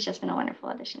he's just been a wonderful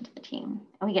addition to the team.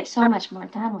 And we get so much more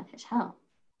done with his help.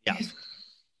 Yeah.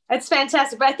 It's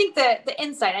fantastic. But I think the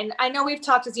insight, I know we've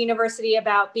talked as a university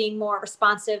about being more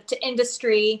responsive to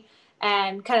industry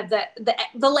and kind of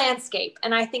the landscape.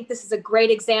 And I think this is a great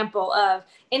example of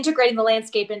integrating the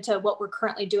landscape into what we're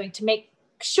currently doing to make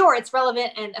sure it's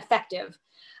relevant and effective.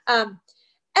 At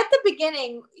the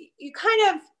beginning, you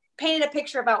kind of painted a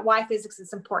picture about why physics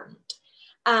is important.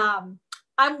 I'm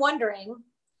wondering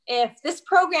if this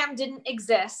program didn't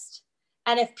exist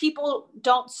and if people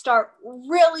don't start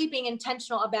really being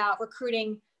intentional about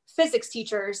recruiting physics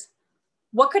teachers,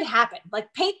 what could happen?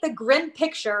 Like, paint the grim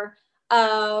picture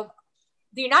of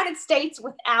the United States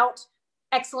without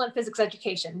excellent physics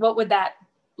education. What would that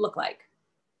look like?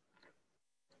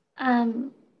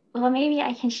 Well, maybe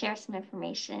I can share some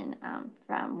information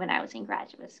from when I was in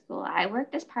graduate school. I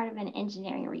worked as part of an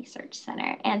engineering research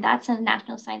center, and that's a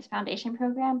National Science Foundation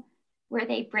program where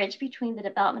they bridge between the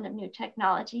development of new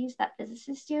technologies that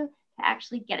physicists do to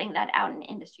actually getting that out in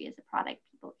industry as a product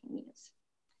people can use.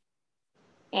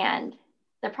 And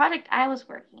the project I was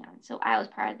working on, so I was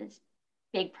part of this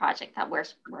big project that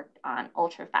worked on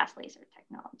ultra fast laser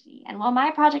technology. And while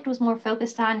my project was more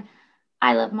focused on,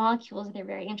 I love molecules, they're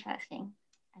very interesting.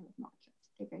 I love molecules,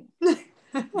 they're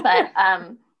very but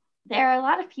there are a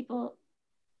lot of people,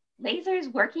 lasers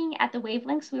working at the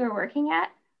wavelengths we were working at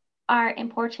are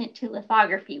important to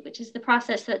lithography, which is the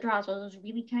process that draws all those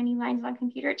really tiny lines on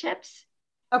computer chips.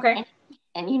 Okay.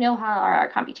 And you know how our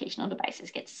computational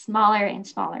devices get smaller and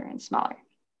smaller and smaller.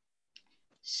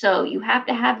 So you have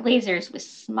to have lasers with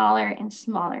smaller and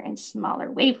smaller and smaller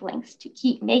wavelengths to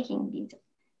keep making these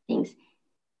things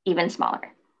even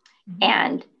smaller. Mm-hmm.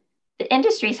 And the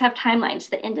industries have timelines.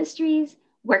 The industries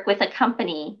work with a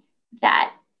company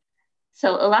that,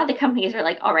 so a lot of the companies are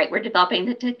like, all right, we're developing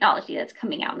the technology that's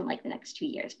coming out in like the next 2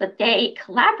 years, but they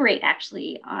collaborate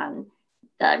actually on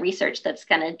the research that's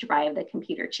going to drive the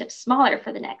computer chips smaller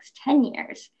for the next 10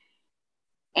 years.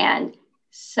 And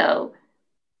so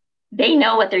they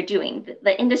know what they're doing.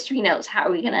 The industry knows, how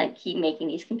are we going to keep making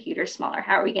these computers smaller?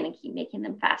 How are we going to keep making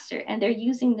them faster? And they're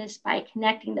using this by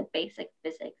connecting the basic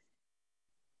physics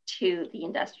to the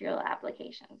industrial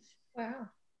applications. Wow.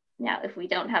 Now, if we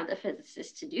don't have the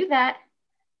physicists to do that,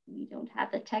 we don't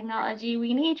have the technology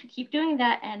we need to keep doing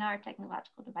that, and our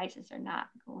technological devices are not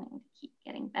going to keep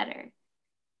getting better.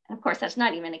 And of course, that's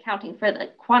not even accounting for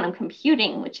the quantum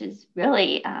computing, which is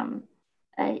really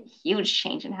a huge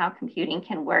change in how computing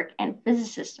can work, and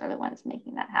physicists are the ones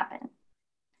making that happen.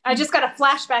 I just got a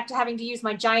flashback to having to use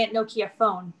my giant Nokia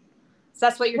phone. So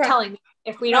that's what you're telling me.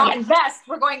 If we don't invest,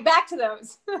 we're going back to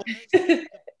those. The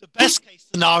best case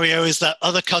scenario is that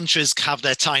other countries have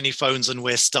their tiny phones and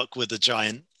we're stuck with the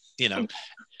giant,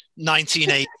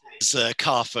 1980s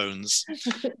car phones.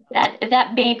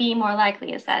 That may be more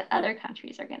likely, is that other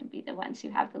countries are going to be the ones who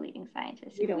have the leading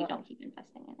scientists if we don't keep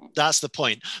investing in it. That's the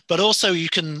point. But also you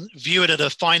can view it at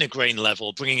a finer grain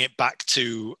level, bringing it back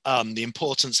to the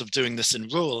importance of doing this in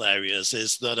rural areas,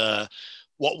 is that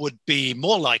what would be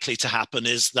more likely to happen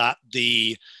is that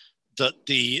the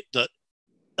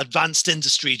advanced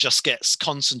industry just gets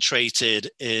concentrated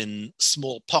in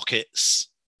small pockets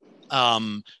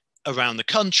around the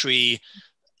country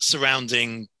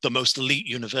surrounding the most elite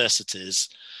universities,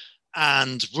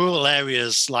 and rural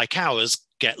areas like ours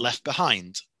get left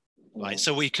behind, right?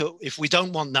 So if we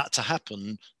don't want that to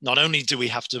happen, not only do we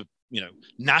have to,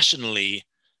 nationally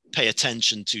pay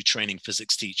attention to training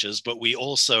physics teachers, but we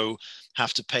also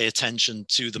have to pay attention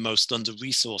to the most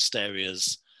under-resourced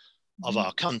areas of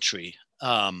our country.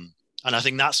 And I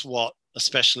think that's what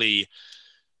especially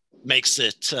makes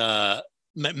it,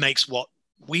 makes what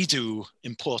we do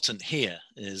important here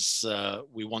is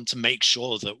we want to make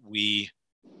sure that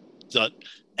that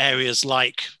areas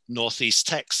like Northeast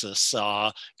Texas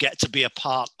get to be a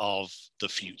part of the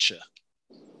future.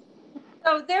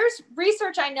 So there's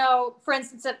research I know, for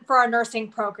instance, for our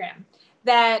nursing program,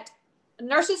 that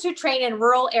nurses who train in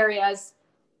rural areas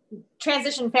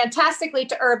transition fantastically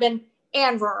to urban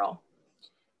and rural.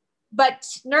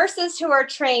 But nurses who are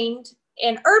trained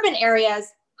in urban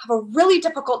areas have a really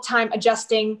difficult time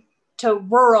adjusting to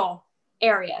rural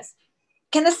areas.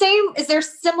 Is there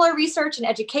similar research in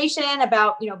education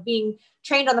about, being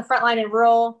trained on the front line in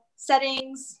rural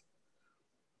settings?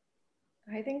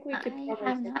 I think we could. I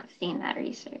have not seen that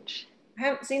research. I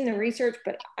haven't seen the research,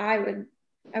 but I would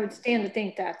stand to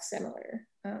think that's similar.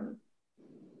 I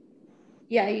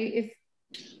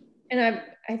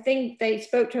think they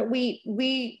spoke to,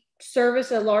 we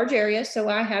service a large area. So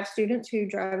I have students who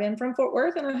drive in from Fort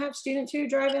Worth, and I have students who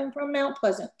drive in from Mount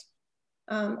Pleasant,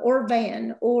 or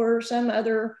Van, or some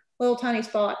other little tiny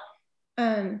spot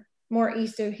more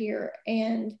east of here.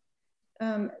 And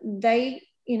they,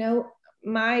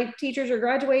 my teachers are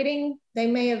graduating. They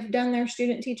may have done their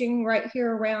student teaching right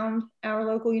here around our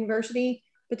local university,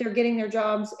 but they're getting their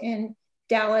jobs in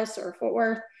Dallas or Fort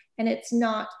Worth, and it's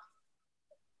not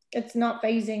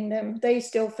phasing them. They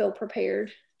still feel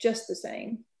prepared just the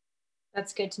same.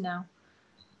 That's good to know.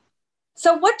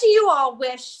 So what do you all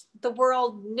wish the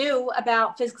world knew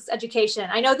about physics education?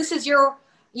 I know this is you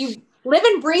live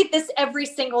and breathe this every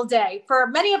single day. For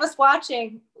many of us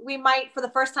watching, we might for the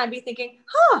first time be thinking,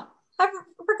 I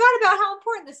forgot about how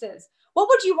important this is. What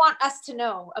would you want us to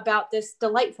know about this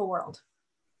delightful world?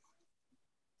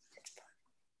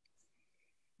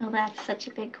 Well, that's such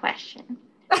a big question.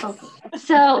 Okay.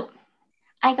 So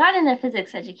I got into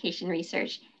physics education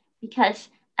research because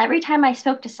every time I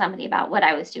spoke to somebody about what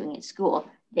I was doing in school,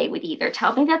 they would either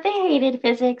tell me that they hated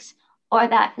physics, or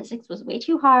that physics was way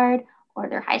too hard, or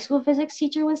their high school physics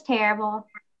teacher was terrible.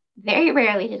 Very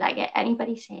rarely did I get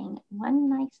anybody saying one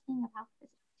nice thing about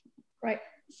physics. Right.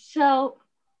 So,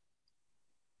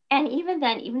 and even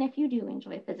then, even if you do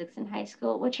enjoy physics in high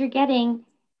school, what you're getting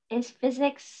is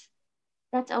physics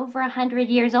that's over 100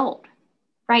 years old,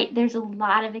 right? There's a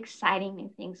lot of exciting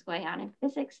new things going on in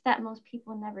physics that most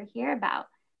people never hear about.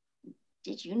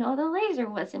 Did you know the laser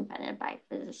was invented by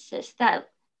physicists? That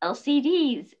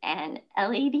LCDs and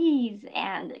LEDs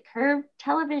and curved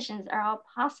televisions are all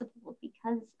possible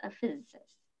because of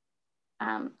physicists.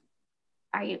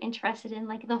 Are you interested in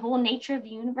the whole nature of the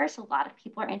universe? A lot of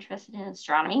people are interested in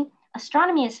astronomy.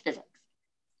 Astronomy is physics.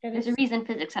 There's a reason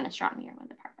physics and astronomy are one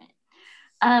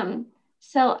department.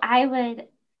 So I would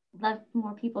love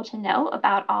more people to know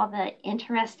about all the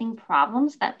interesting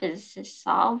problems that physicists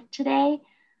solve today.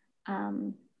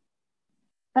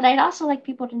 But I'd also like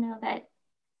people to know that,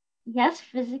 yes,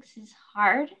 physics is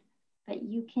hard, but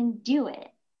you can do it.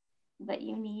 What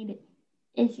you need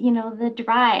is, the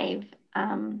drive,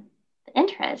 the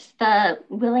interest, the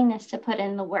willingness to put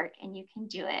in the work, and you can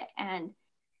do it. And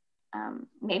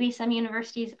maybe some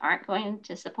universities aren't going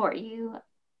to support you.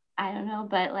 I don't know,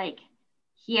 but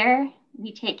here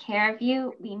we take care of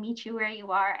you, we meet you where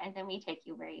you are, and then we take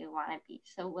you where you want to be.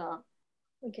 So we'll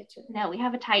get you. No, we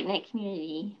have a tight-knit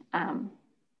community.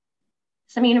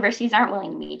 Some universities aren't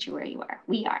willing to meet you where you are.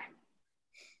 We are.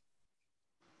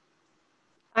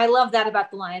 I love that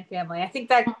about the Lion family. I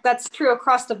think that's true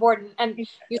across the board, and you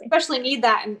especially need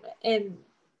that in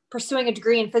pursuing a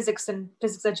degree in physics and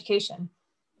physics education.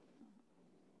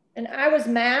 And I was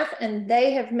math, and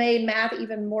they have made math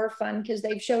even more fun because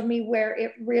they've showed me where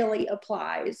it really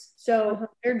applies. So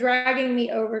they're dragging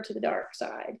me over to the dark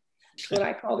side. That's what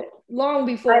I called it long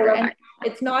before. And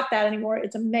it's not that anymore.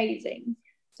 It's amazing.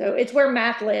 So it's where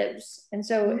math lives. And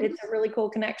so it's a really cool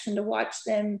connection to watch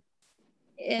them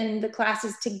in the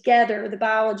classes together, the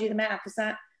biology, the math, the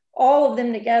science, all of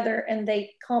them together, and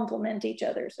they complement each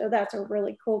other. So that's a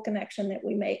really cool connection that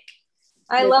we make.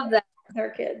 I love that. With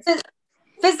our kids.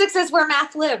 Physics is where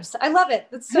math lives. I love it.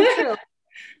 That's so true.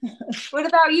 What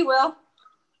about you, Will?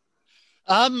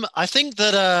 I think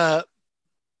that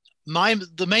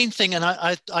the main thing, and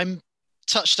I'm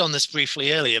touched on this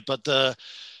briefly earlier, but the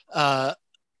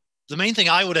main thing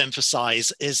I would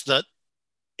emphasize is that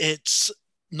it's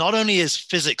not only is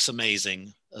physics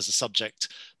amazing as a subject,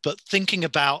 but thinking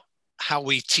about how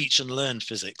we teach and learn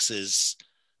physics is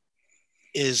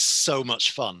so much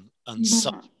fun and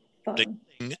such a big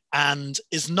thing, and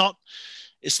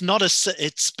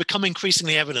it's become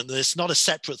increasingly evident that it's not a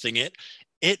separate thing.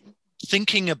 It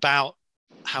thinking about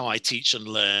how I teach and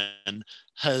learn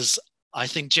has, I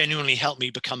think, genuinely helped me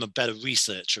become a better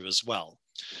researcher as well.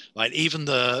 Right? Even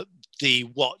the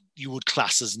what you would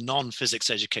class as non-physics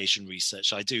education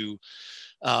research. I do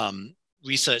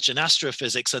research in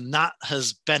astrophysics, and that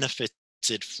has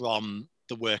benefited from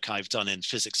the work I've done in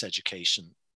physics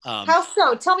education. How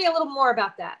so? Tell me a little more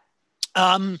about that.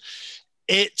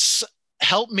 It's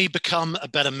helped me become a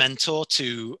better mentor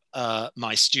to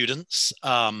my students.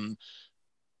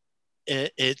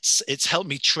 It's helped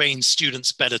me train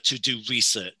students better to do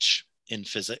research in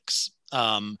physics.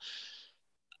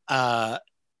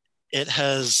 It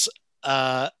has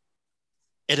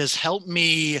helped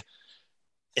me.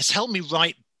 It's helped me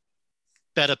write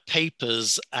better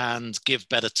papers and give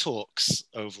better talks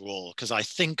overall, because I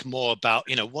think more about,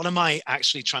 what am I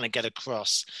actually trying to get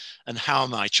across, and how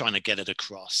am I trying to get it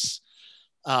across,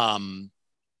 and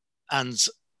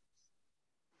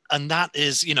that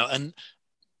is, and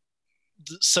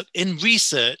so in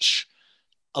research,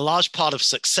 a large part of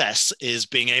success is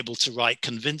being able to write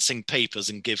convincing papers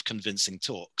and give convincing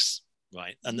talks,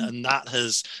 right? And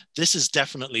this is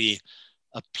definitely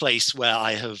a place where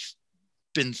I have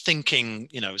been thinking,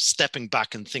 stepping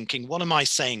back and thinking, what am I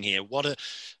saying here?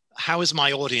 How is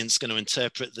my audience going to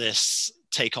interpret this,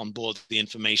 take on board the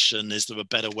information? Is there a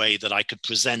better way that I could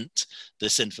present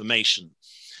this information?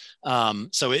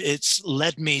 So it's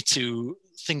led me to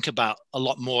think about a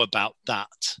lot more about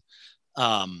that.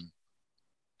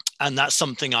 And that's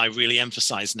something I really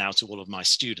emphasize now to all of my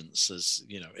students, as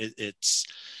it's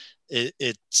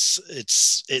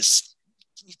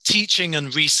teaching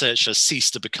and research has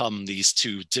ceased to become these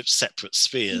two separate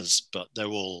spheres, but they're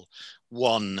all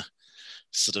one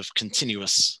sort of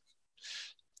continuous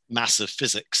massive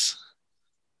physics.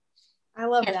 I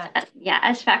love that. Yeah,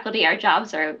 as faculty, our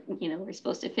jobs are, we're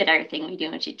supposed to fit everything we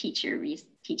do into teaching,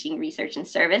 research, and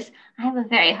service. I have a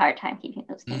very hard time keeping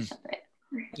those things separate.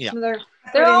 Yeah,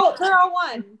 they're all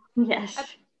one. Yes.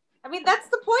 I mean, that's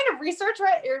the point of research,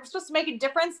 right? You're supposed to make a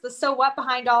difference, the so what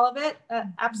behind all of it.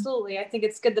 Absolutely. I think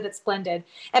it's good that it's blended.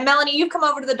 And Melanie, you've come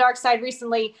over to the dark side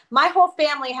recently. My whole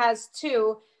family has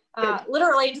too,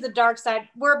 literally into the dark side.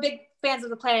 We're big fans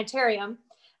of the planetarium.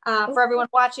 For everyone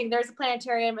watching, there's a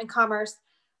planetarium in Commerce.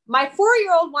 My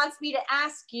 4-year-old wants me to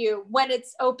ask you when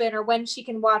it's open or when she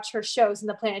can watch her shows in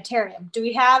the planetarium. Do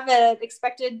we have an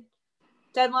expected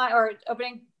deadline or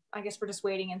opening? I guess we're just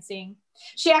waiting and seeing.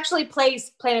 She actually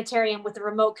plays planetarium with the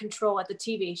remote control at the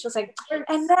TV. She'll say,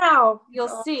 and now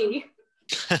you'll see.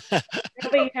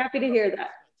 I'll be happy to hear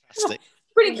that.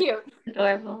 Pretty cute.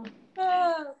 Adorable.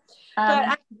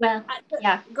 Yeah.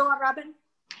 Go on, Robin.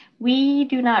 We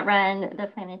do not run the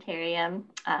planetarium.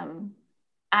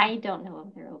 I don't know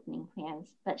of their opening plans,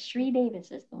 but Shree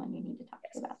Davis is the one you need to talk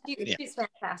to about that. She's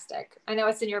fantastic. I know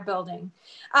it's in your building.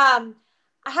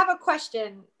 I have a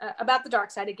question about the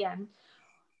dark side again.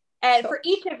 And for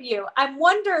each of you, I'm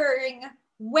wondering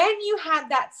when you had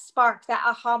that spark, that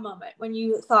aha moment, when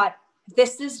you thought,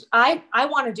 I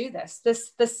want to do this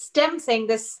STEM thing,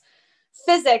 this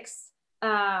physics,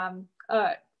 tell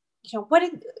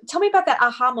me about that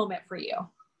aha moment for you.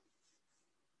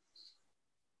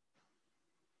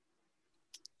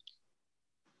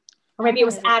 Or maybe it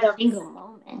was atoms. Single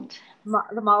moment.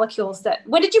 The molecules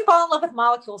when did you fall in love with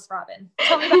molecules, Robin?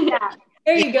 Tell me about that.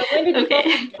 There you go. When did you fall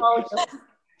in love with molecules?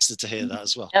 To hear that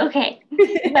as well. Okay.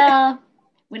 Well,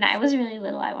 when I was really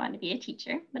little, I wanted to be a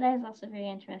teacher, but I was also very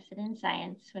interested in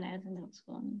science when I was in middle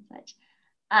school and such.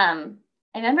 I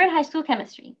remember in high school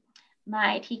chemistry,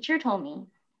 my teacher told me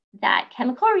that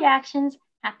chemical reactions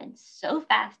happen so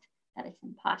fast that it's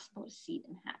impossible to see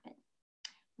them happen.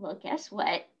 Well, guess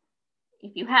what?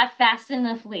 If you have fast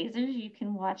enough lasers, you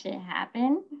can watch it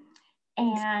happen.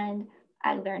 And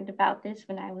I learned about this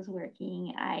when I was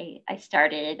working. I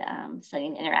started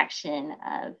studying the interaction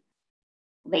of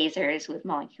lasers with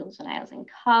molecules when I was in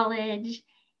college.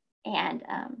 And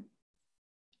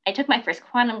I took my first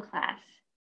quantum class.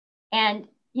 And,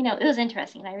 it was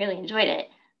interesting. I really enjoyed it.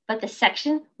 But the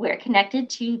section where it connected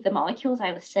to the molecules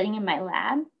I was studying in my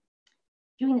lab,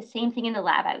 doing the same thing in the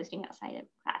lab I was doing outside of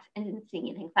class and didn't see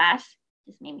it in class,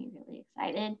 just made me really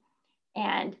excited.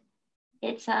 And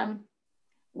it's,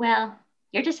 well,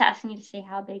 you're just asking me to say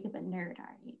how big of a nerd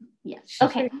are you? Yes.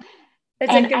 Okay.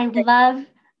 And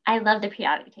I love the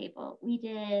periodic table. We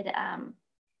did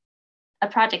a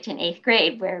project in 8th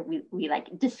grade where we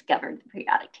like discovered the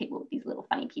periodic table with these little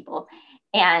funny people.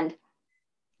 And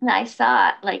I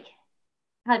saw like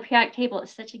how the periodic table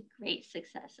is such a great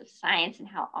success of science and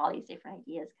how all these different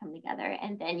ideas come together.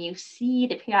 And then you see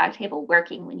the periodic table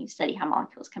working when you study how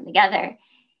molecules come together.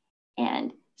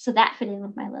 And so that fit in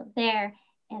with my love there.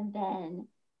 And then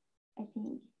I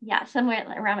think, somewhere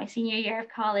around my senior year of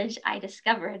college, I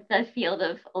discovered the field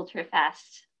of ultra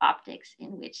fast optics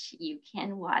in which you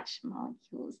can watch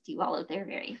molecules do all of their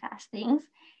very fast things.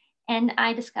 And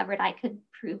I discovered I could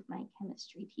prove my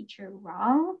chemistry teacher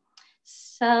wrong.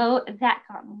 So that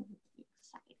got me really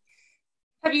excited.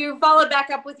 Have you followed back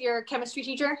up with your chemistry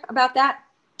teacher about that?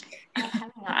 I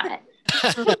have not.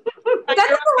 Send them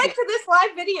the link for this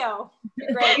live video.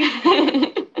 Great.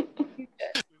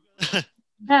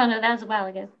 No, that was a while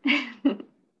ago.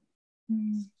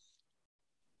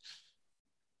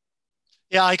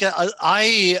 Yeah,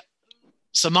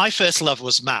 so my first love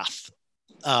was math.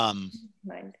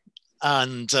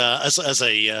 And as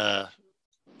a,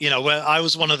 where I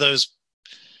was one of those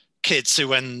kids who,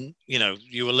 when,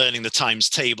 you were learning the times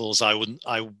tables, I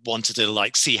wanted to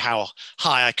like see how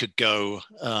high I could go.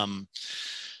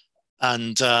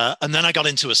 And then I got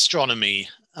into astronomy,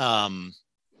 and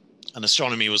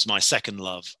astronomy was my second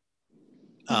love.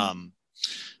 And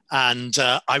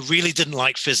I really didn't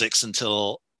like physics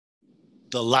until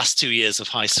the last 2 years of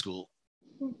high school.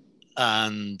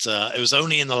 And it was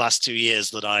only in the last 2 years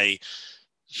that I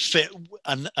fit,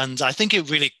 and I think it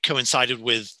really coincided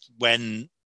with when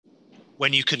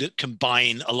you could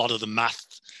combine a lot of the math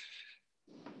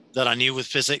that I knew with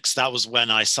physics. That was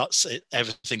when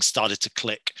everything started to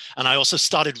click. And I also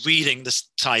started reading, this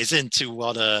ties into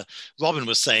what Robin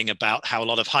was saying about how a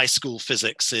lot of high school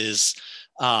physics is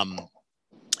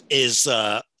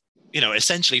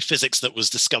essentially physics that was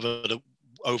discovered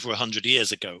over 100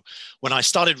 years ago. When I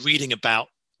started reading about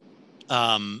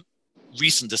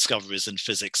recent discoveries in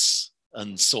physics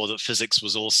and saw that physics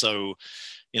was also,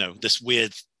 this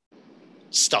weird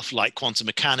stuff like quantum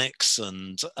mechanics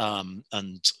and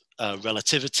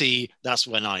relativity, that's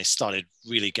when I started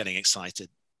really getting excited.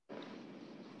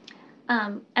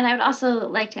 And I would also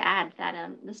like to add that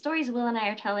the stories Will and I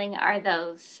are telling are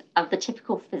those of the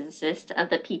typical physicist, of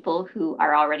the people who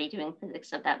are already doing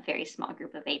physics, of that very small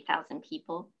group of 8,000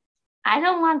 people. I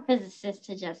don't want physicists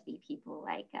to just be people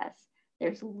like us.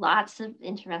 There's lots of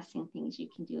interesting things you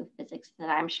can do with physics that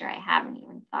I'm sure I haven't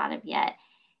even thought of yet.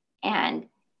 And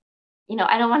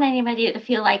I don't want anybody to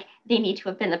feel like they need to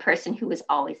have been the person who was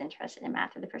always interested in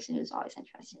math or the person who was always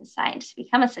interested in science to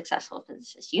become a successful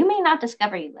physicist. You may not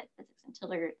discover you like physics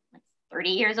until you're like 30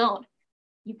 years old.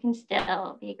 You can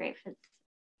still be a great physicist.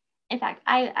 In fact,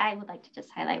 I would like to just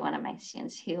highlight one of my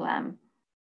students who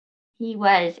he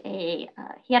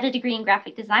had a degree in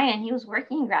graphic design and he was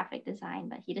working in graphic design,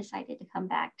 but he decided to come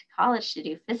back to college to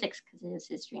do physics because it was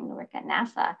his dream to work at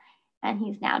NASA. And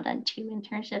he's now done 2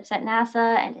 internships at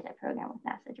NASA and did a program with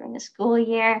NASA during the school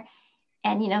year.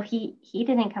 And, he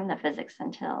didn't come to physics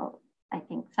until I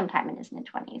think sometime in his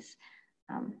mid-20s.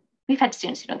 We've had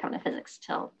students who don't come to physics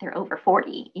till they're over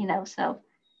 40, so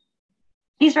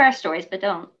these are our stories, but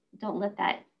don't let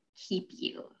that keep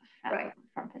you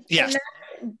from physics. Yes.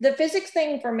 The physics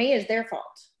thing for me is their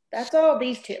fault. That's all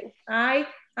these two. I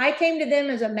came to them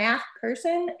as a math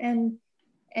person and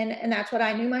that's what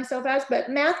I knew myself as, but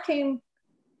math came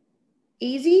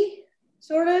easy,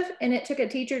 sort of, and it took a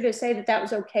teacher to say that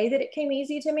was okay that it came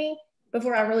easy to me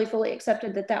before I really fully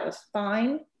accepted that was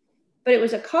fine. But it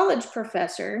was a college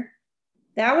professor.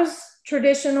 That was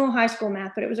traditional high school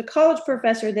math, but it was a college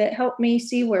professor that helped me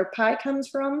see where pi comes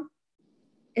from.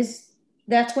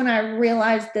 That's when I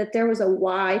realized that there was a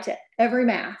why to every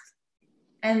math.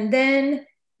 And then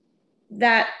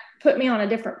that put me on a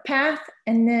different path.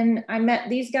 And then I met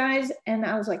these guys and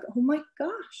I was like, oh my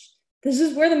gosh, this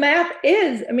is where the math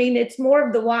is. I mean, it's more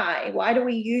of the why. Why do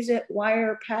we use it? Why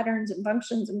are patterns and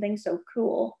functions and things so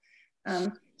cool?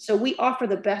 So we offer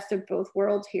the best of both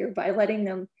worlds here by letting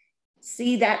them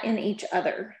see that in each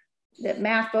other, that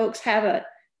math folks have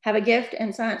a gift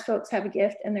and science folks have a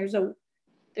gift, and there's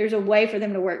a way for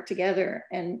them to work together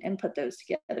and put those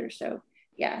together. So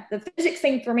yeah, the physics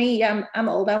thing for me, I'm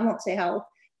old, I won't say how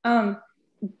old,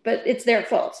 but it's their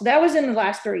fault. So that was in the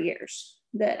last 3 years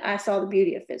that I saw the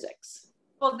beauty of physics.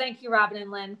 Well, thank you, Robin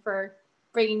and Lynn, for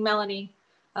bringing Melanie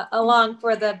along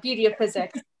for the beauty of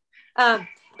physics.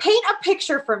 Paint a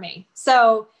picture for me.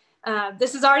 So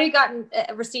this has already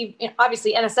received,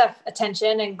 obviously, NSF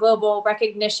attention and global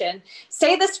recognition.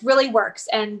 Say this really works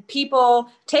and people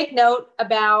take note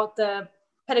about the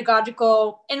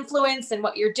pedagogical influence and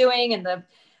what you're doing and the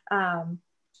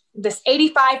this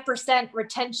 85%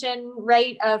 retention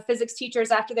rate of physics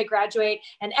teachers after they graduate,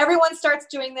 and everyone starts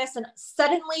doing this, and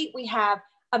suddenly we have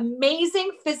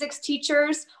amazing physics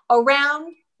teachers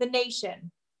around the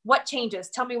nation. What changes?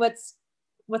 Tell me what's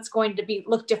going to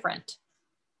look different.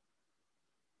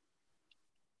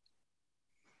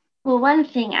 Well, one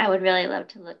thing I would really love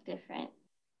to look different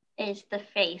is the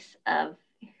face of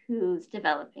who's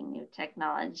developing new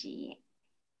technology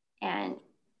and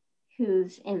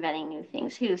who's inventing new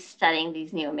things, who's studying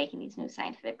these new and making these new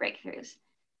scientific breakthroughs.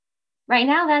 Right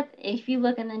now, that if you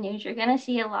look in the news, you're going to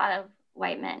see a lot of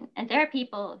white men. And there are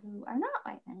people who are not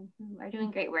white men who are doing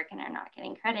great work and are not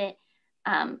getting credit.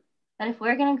 But if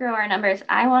we're going to grow our numbers,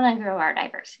 I want to grow our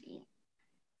diversity.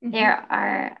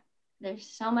 Mm-hmm. There's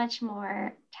so much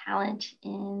more talent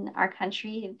in our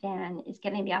country than is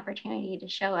getting the opportunity to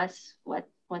show us what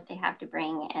they have to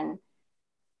bring. And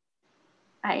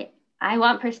I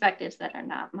want perspectives that are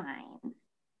not mine.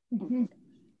 Mm-hmm.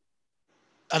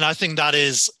 And I think that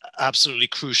is absolutely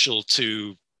crucial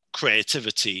to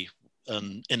creativity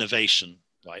and innovation,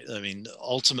 right? I mean,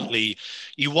 ultimately,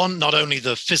 you want not only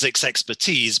the physics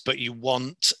expertise, but you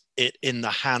want it in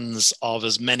the hands of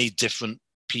as many different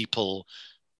people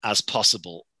as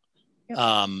possible,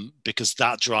 because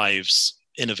that drives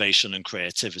innovation and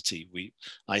creativity.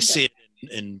 I see it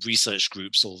in research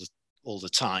groups all the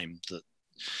time, that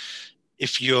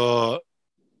if you're,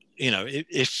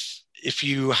 if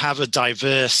you have a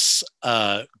diverse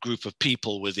group of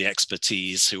people with the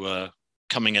expertise who are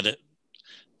coming at it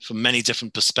from many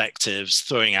different perspectives,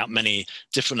 throwing out many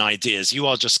different ideas, you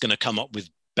are just going to come up with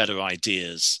better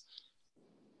ideas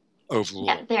overall.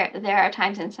 Yeah, there are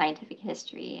times in scientific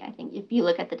history, I think if you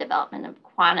look at the development of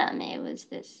quantum, it was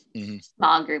this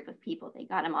small group of people. They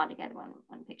got them all together one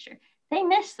picture. They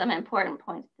missed some important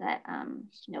points that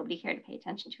nobody cared to pay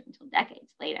attention to until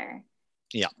decades later.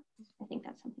 Yeah, I think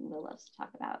that's something Will loves to talk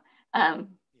about.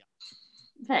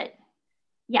 But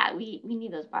yeah, we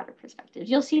need those broader perspectives.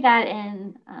 You'll see that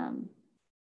in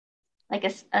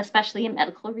especially in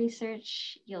medical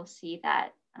research. You'll see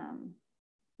that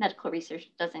medical research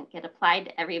doesn't get applied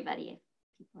to everybody if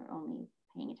people are only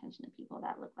paying attention to people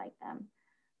that look like them.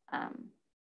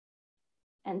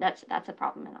 And that's a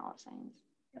problem in all of science.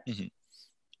 Mm-hmm.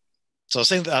 So I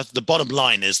think that the bottom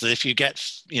line is that if you get,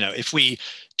 if we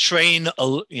train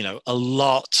a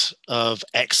lot of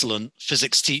excellent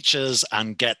physics teachers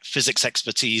and get physics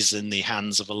expertise in the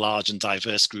hands of a large and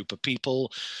diverse group of people,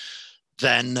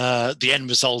 then the end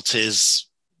result is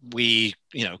we,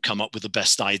 come up with the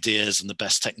best ideas and the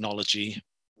best technology.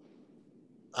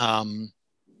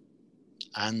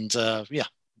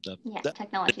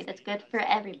 Technology that's good for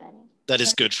everybody. That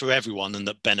is good for everyone and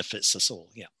that benefits us all.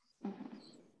 Yeah. Mm-hmm.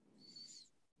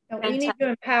 We need to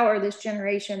empower this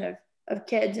generation of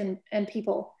kids and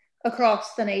people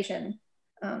across the nation.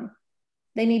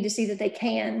 They need to see that they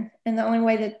can. And the only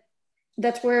way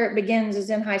that's where it begins is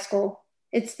in high school.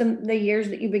 It's the years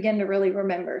that you begin to really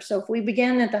remember. So if we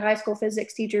begin at the high school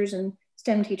physics teachers and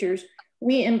STEM teachers,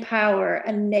 we empower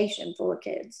a nation full of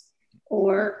kids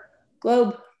or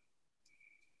globe.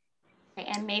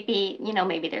 And maybe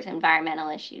there's environmental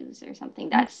issues or something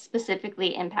that's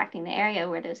specifically impacting the area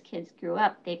where those kids grew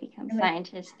up. They become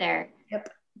scientists. They're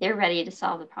ready to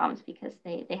solve the problems because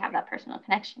they have that personal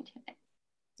connection to it.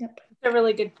 Yep. That's a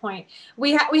really good point.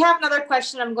 We have another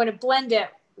question. I'm going to blend it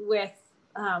with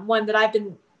one that I've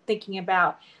been thinking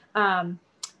about.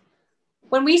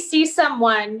 When we see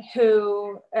someone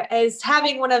who is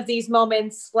having one of these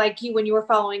moments like you when you were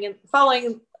falling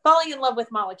in love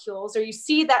with molecules, or you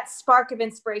see that spark of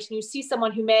inspiration, you see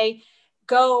someone who may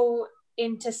go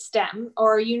into STEM,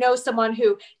 or someone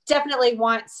who definitely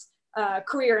wants a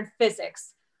career in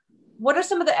physics. What are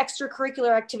some of the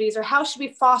extracurricular activities, or how should we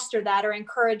foster that or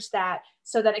encourage that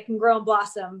so that it can grow and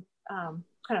blossom kind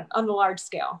of on the large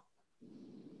scale?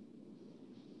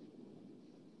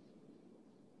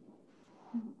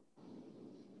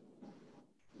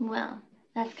 Well,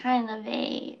 that's kind of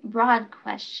a broad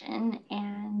question,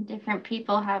 and different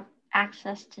people have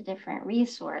access to different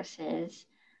resources.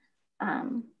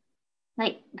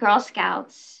 Like Girl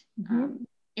Scouts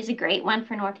is a great one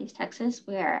for Northeast Texas,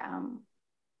 where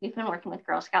we've been working with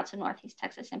Girl Scouts in Northeast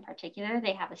Texas in particular.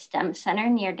 They have a STEM center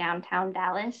near downtown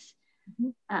Dallas,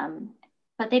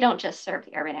 but they don't just serve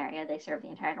the urban area, they serve the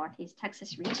entire Northeast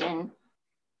Texas region.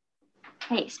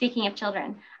 Hey, speaking of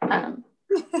children,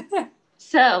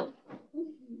 so,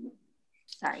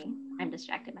 sorry, I'm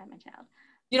distracted by my child.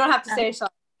 You don't have to say so.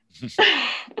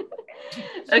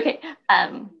 Okay.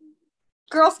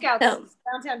 Girl Scouts,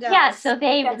 downtown Dallas. Yeah, so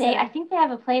they I think they have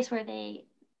a place where they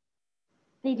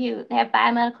have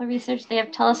biomedical research, they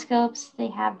have telescopes, they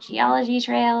have geology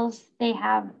trails, they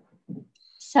have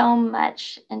so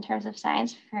much in terms of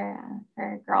science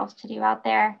for girls to do out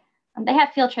there. They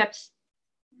have field trips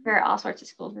for all sorts of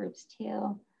school groups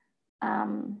too.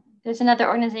 There's another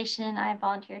organization I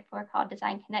volunteered for called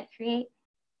Design Connect Create,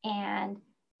 and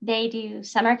they do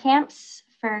summer camps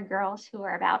for girls who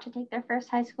are about to take their first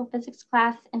high school physics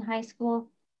class in high school.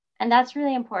 And that's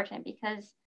really important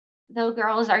because though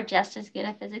girls are just as good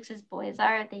at physics as boys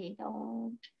are, they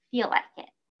don't feel like it.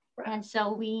 And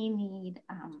so we need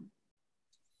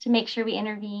to make sure we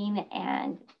intervene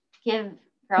and give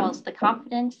girls the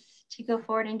confidence to go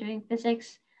forward in doing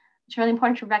physics. It's really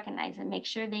important to recognize and make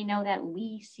sure they know that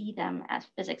we see them as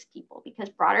physics people, because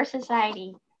broader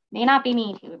society may not be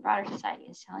mean to, but broader society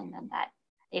is telling them that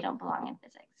they don't belong in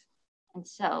physics. And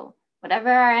so whatever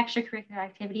our extracurricular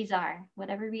activities are,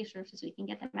 whatever resources we can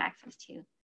get them access to,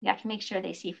 we have to make sure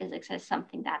they see physics as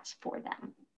something that's for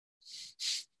them.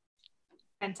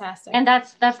 Fantastic. And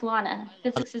that's Lana.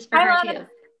 Physics is for her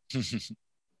too.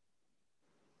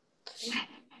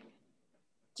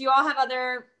 Do you all have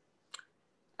other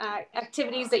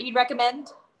activities that you'd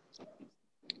recommend?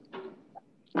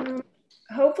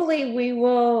 Hopefully we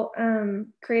will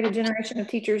create a generation of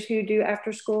teachers who do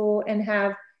after school and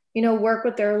have, work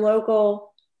with their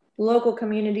local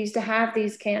communities to have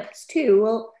these camps too.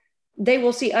 Well, they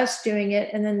will see us doing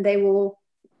it, and then they will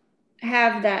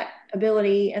have that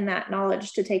ability and that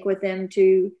knowledge to take with them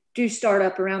to do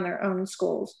startup around their own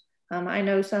schools. I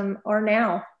know some are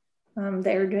now.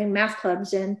 They're doing math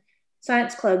clubs and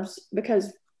science clubs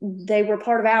because they were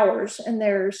part of ours and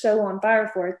they're so on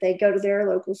fire for it. They go to their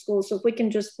local schools. So if we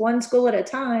can just one school at a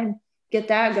time get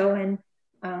that going,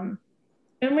 and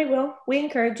we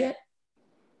encourage it.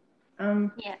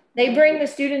 They bring the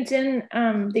students in,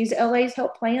 these LAs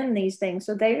help plan these things.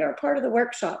 So they are part of the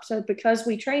workshop. So because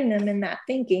we train them in that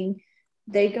thinking,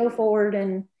 they go forward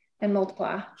and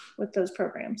multiply with those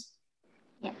programs.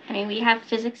 Yeah, I mean, we have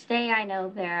Physics Day. I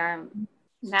know there are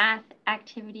math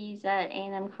activities at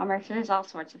A&M-Commerce. There's all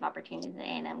sorts of opportunities at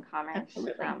A&M-Commerce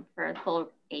for the full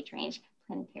age range,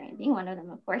 planetarium being one of them,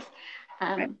 of course.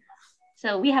 Right.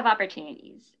 So we have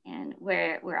opportunities, and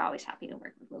we're always happy to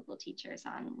work with local teachers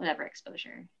on whatever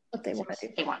exposure they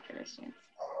want for their students.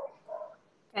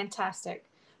 Fantastic.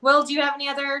 Will, do you have any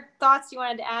other thoughts you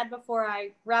wanted to add before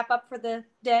I wrap up for the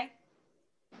day?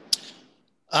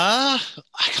 I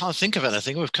can't think of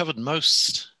anything. We've covered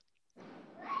most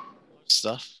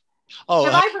stuff. Oh,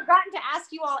 have I forgotten to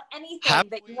ask you all anything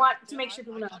that you want to make sure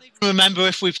people know? I don't even remember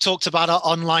if we've talked about our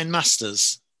online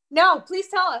masters. No, please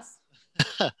tell us.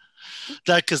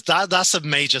 Because that's a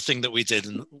major thing that we did,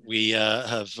 and we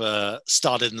have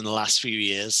started in the last few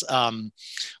years.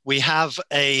 We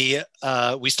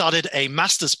started a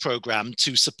master's program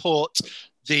to support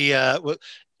it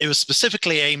was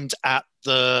specifically aimed at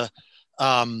the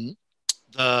sort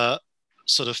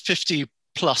of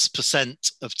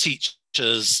 50+% of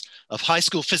teachers, of high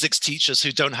school physics teachers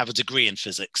who don't have a degree in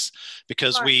physics,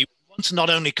 because we want to not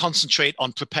only concentrate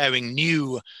on preparing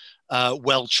new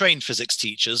well-trained physics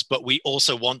teachers, but we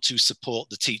also want to support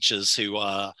the teachers who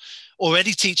are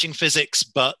already teaching physics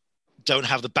but don't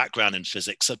have the background in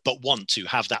physics, but want to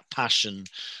have that passion,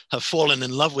 have fallen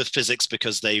in love with physics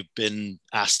because they've been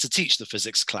asked to teach the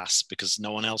physics class because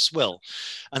no one else will.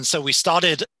 And so we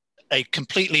started a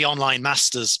completely online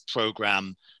master's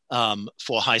program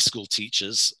for high school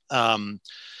teachers.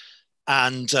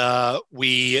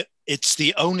 It's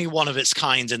the only one of its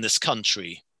kind in this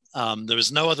country. There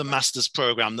is no other master's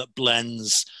program that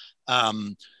blends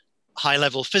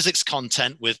high-level physics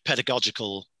content with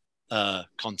pedagogical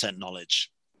content knowledge.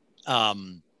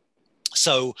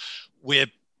 So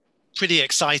we're pretty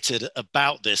excited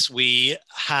about this. We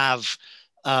have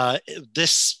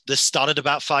this started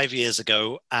about 5 years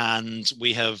ago, and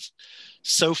we have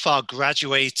so far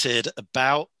graduated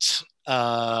about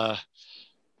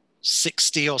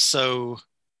 60 or so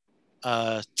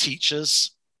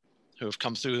teachers who have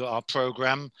come through our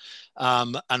program.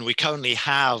 And we currently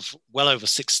have well over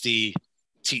 60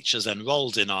 teachers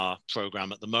enrolled in our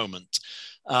program at the moment.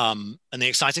 And the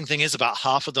exciting thing is about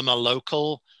half of them are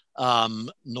local,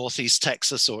 Northeast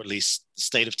Texas, or at least the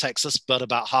state of Texas, but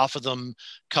about half of them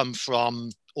come from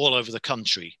all over the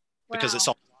country. Wow. Because it's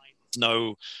online, there's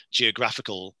no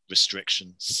geographical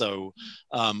restrictions. So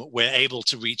we're able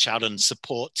to reach out and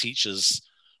support teachers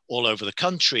all over the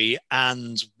country.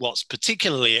 And what's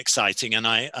particularly exciting, and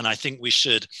I think we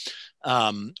should,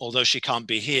 although she can't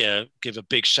be here, give a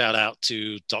big shout out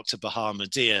to Dr. Bahar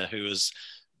Madir, who is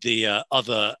the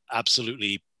other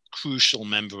absolutely crucial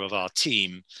member of our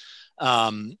team.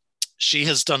 She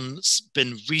has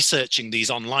been researching these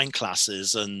online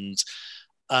classes and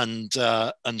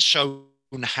shown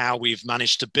how we've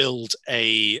managed to build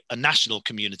a national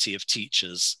community of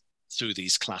teachers through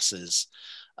these classes.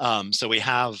 So we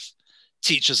have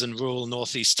teachers in rural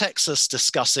Northeast Texas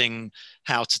discussing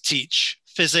how to teach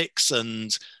physics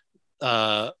and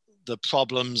the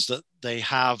problems that they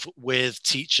have with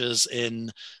teachers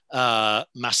in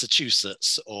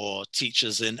Massachusetts or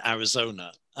teachers in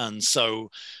Arizona. And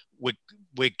so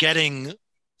we're getting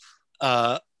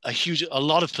a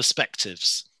lot of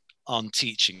perspectives on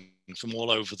teaching from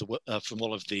all over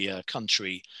the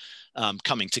country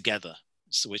coming together.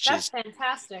 So That's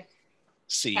fantastic.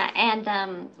 Yeah,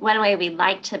 and one way we'd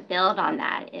like to build on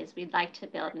that is we'd like to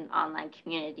build an online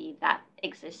community that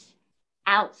exists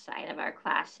outside of our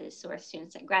classes, so our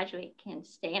students that graduate can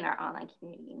stay in our online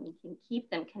community and we can keep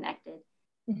them connected.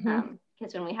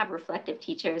 Because when we have reflective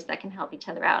teachers that can help each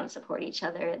other out and support each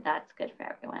other, that's good for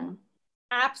everyone.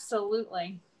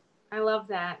 Absolutely. I love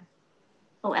that.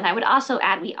 Oh, and I would also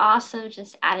add, we also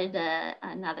just added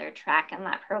another track in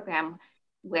that program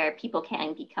where people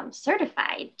can become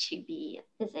certified to be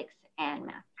physics and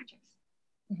math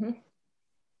teachers.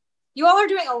 You all are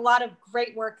doing a lot of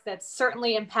great work that's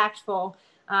certainly impactful,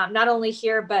 not only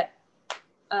here, but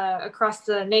across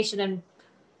the nation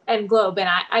and globe. And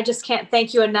I just can't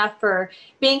thank you enough for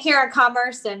being here at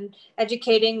Commerce and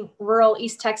educating rural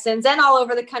East Texans and all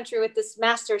over the country with this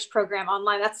master's program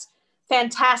online. That's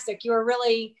fantastic. You are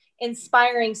really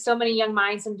inspiring so many young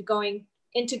minds into going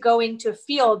to a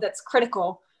field that's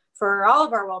critical for all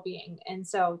of our well-being. And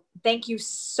so thank you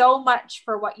so much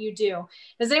for what you do.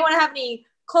 Does anyone have any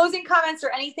closing comments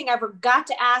or anything I forgot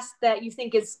to ask that you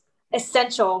think is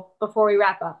essential before we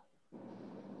wrap up?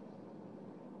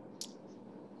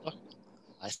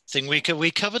 I think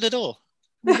we covered it all.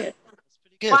 That's pretty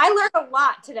good. Well, I learned a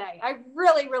lot today. I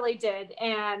really, really did.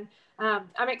 And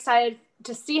I'm excited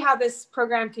to see how this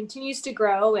program continues to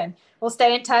grow, and we'll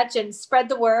stay in touch and spread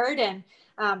the word. And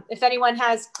if anyone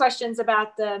has questions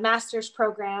about the master's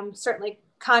program, certainly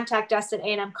contact us at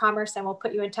A&M-Commerce and we'll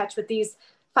put you in touch with these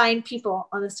fine people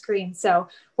on the screen. So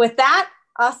with that,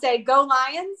 I'll say go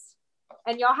Lions,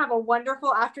 and y'all have a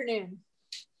wonderful afternoon.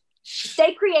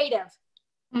 Stay creative.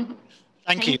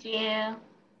 Thank you. Thank you.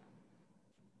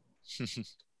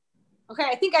 Okay,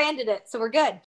 I think I ended it, so we're good.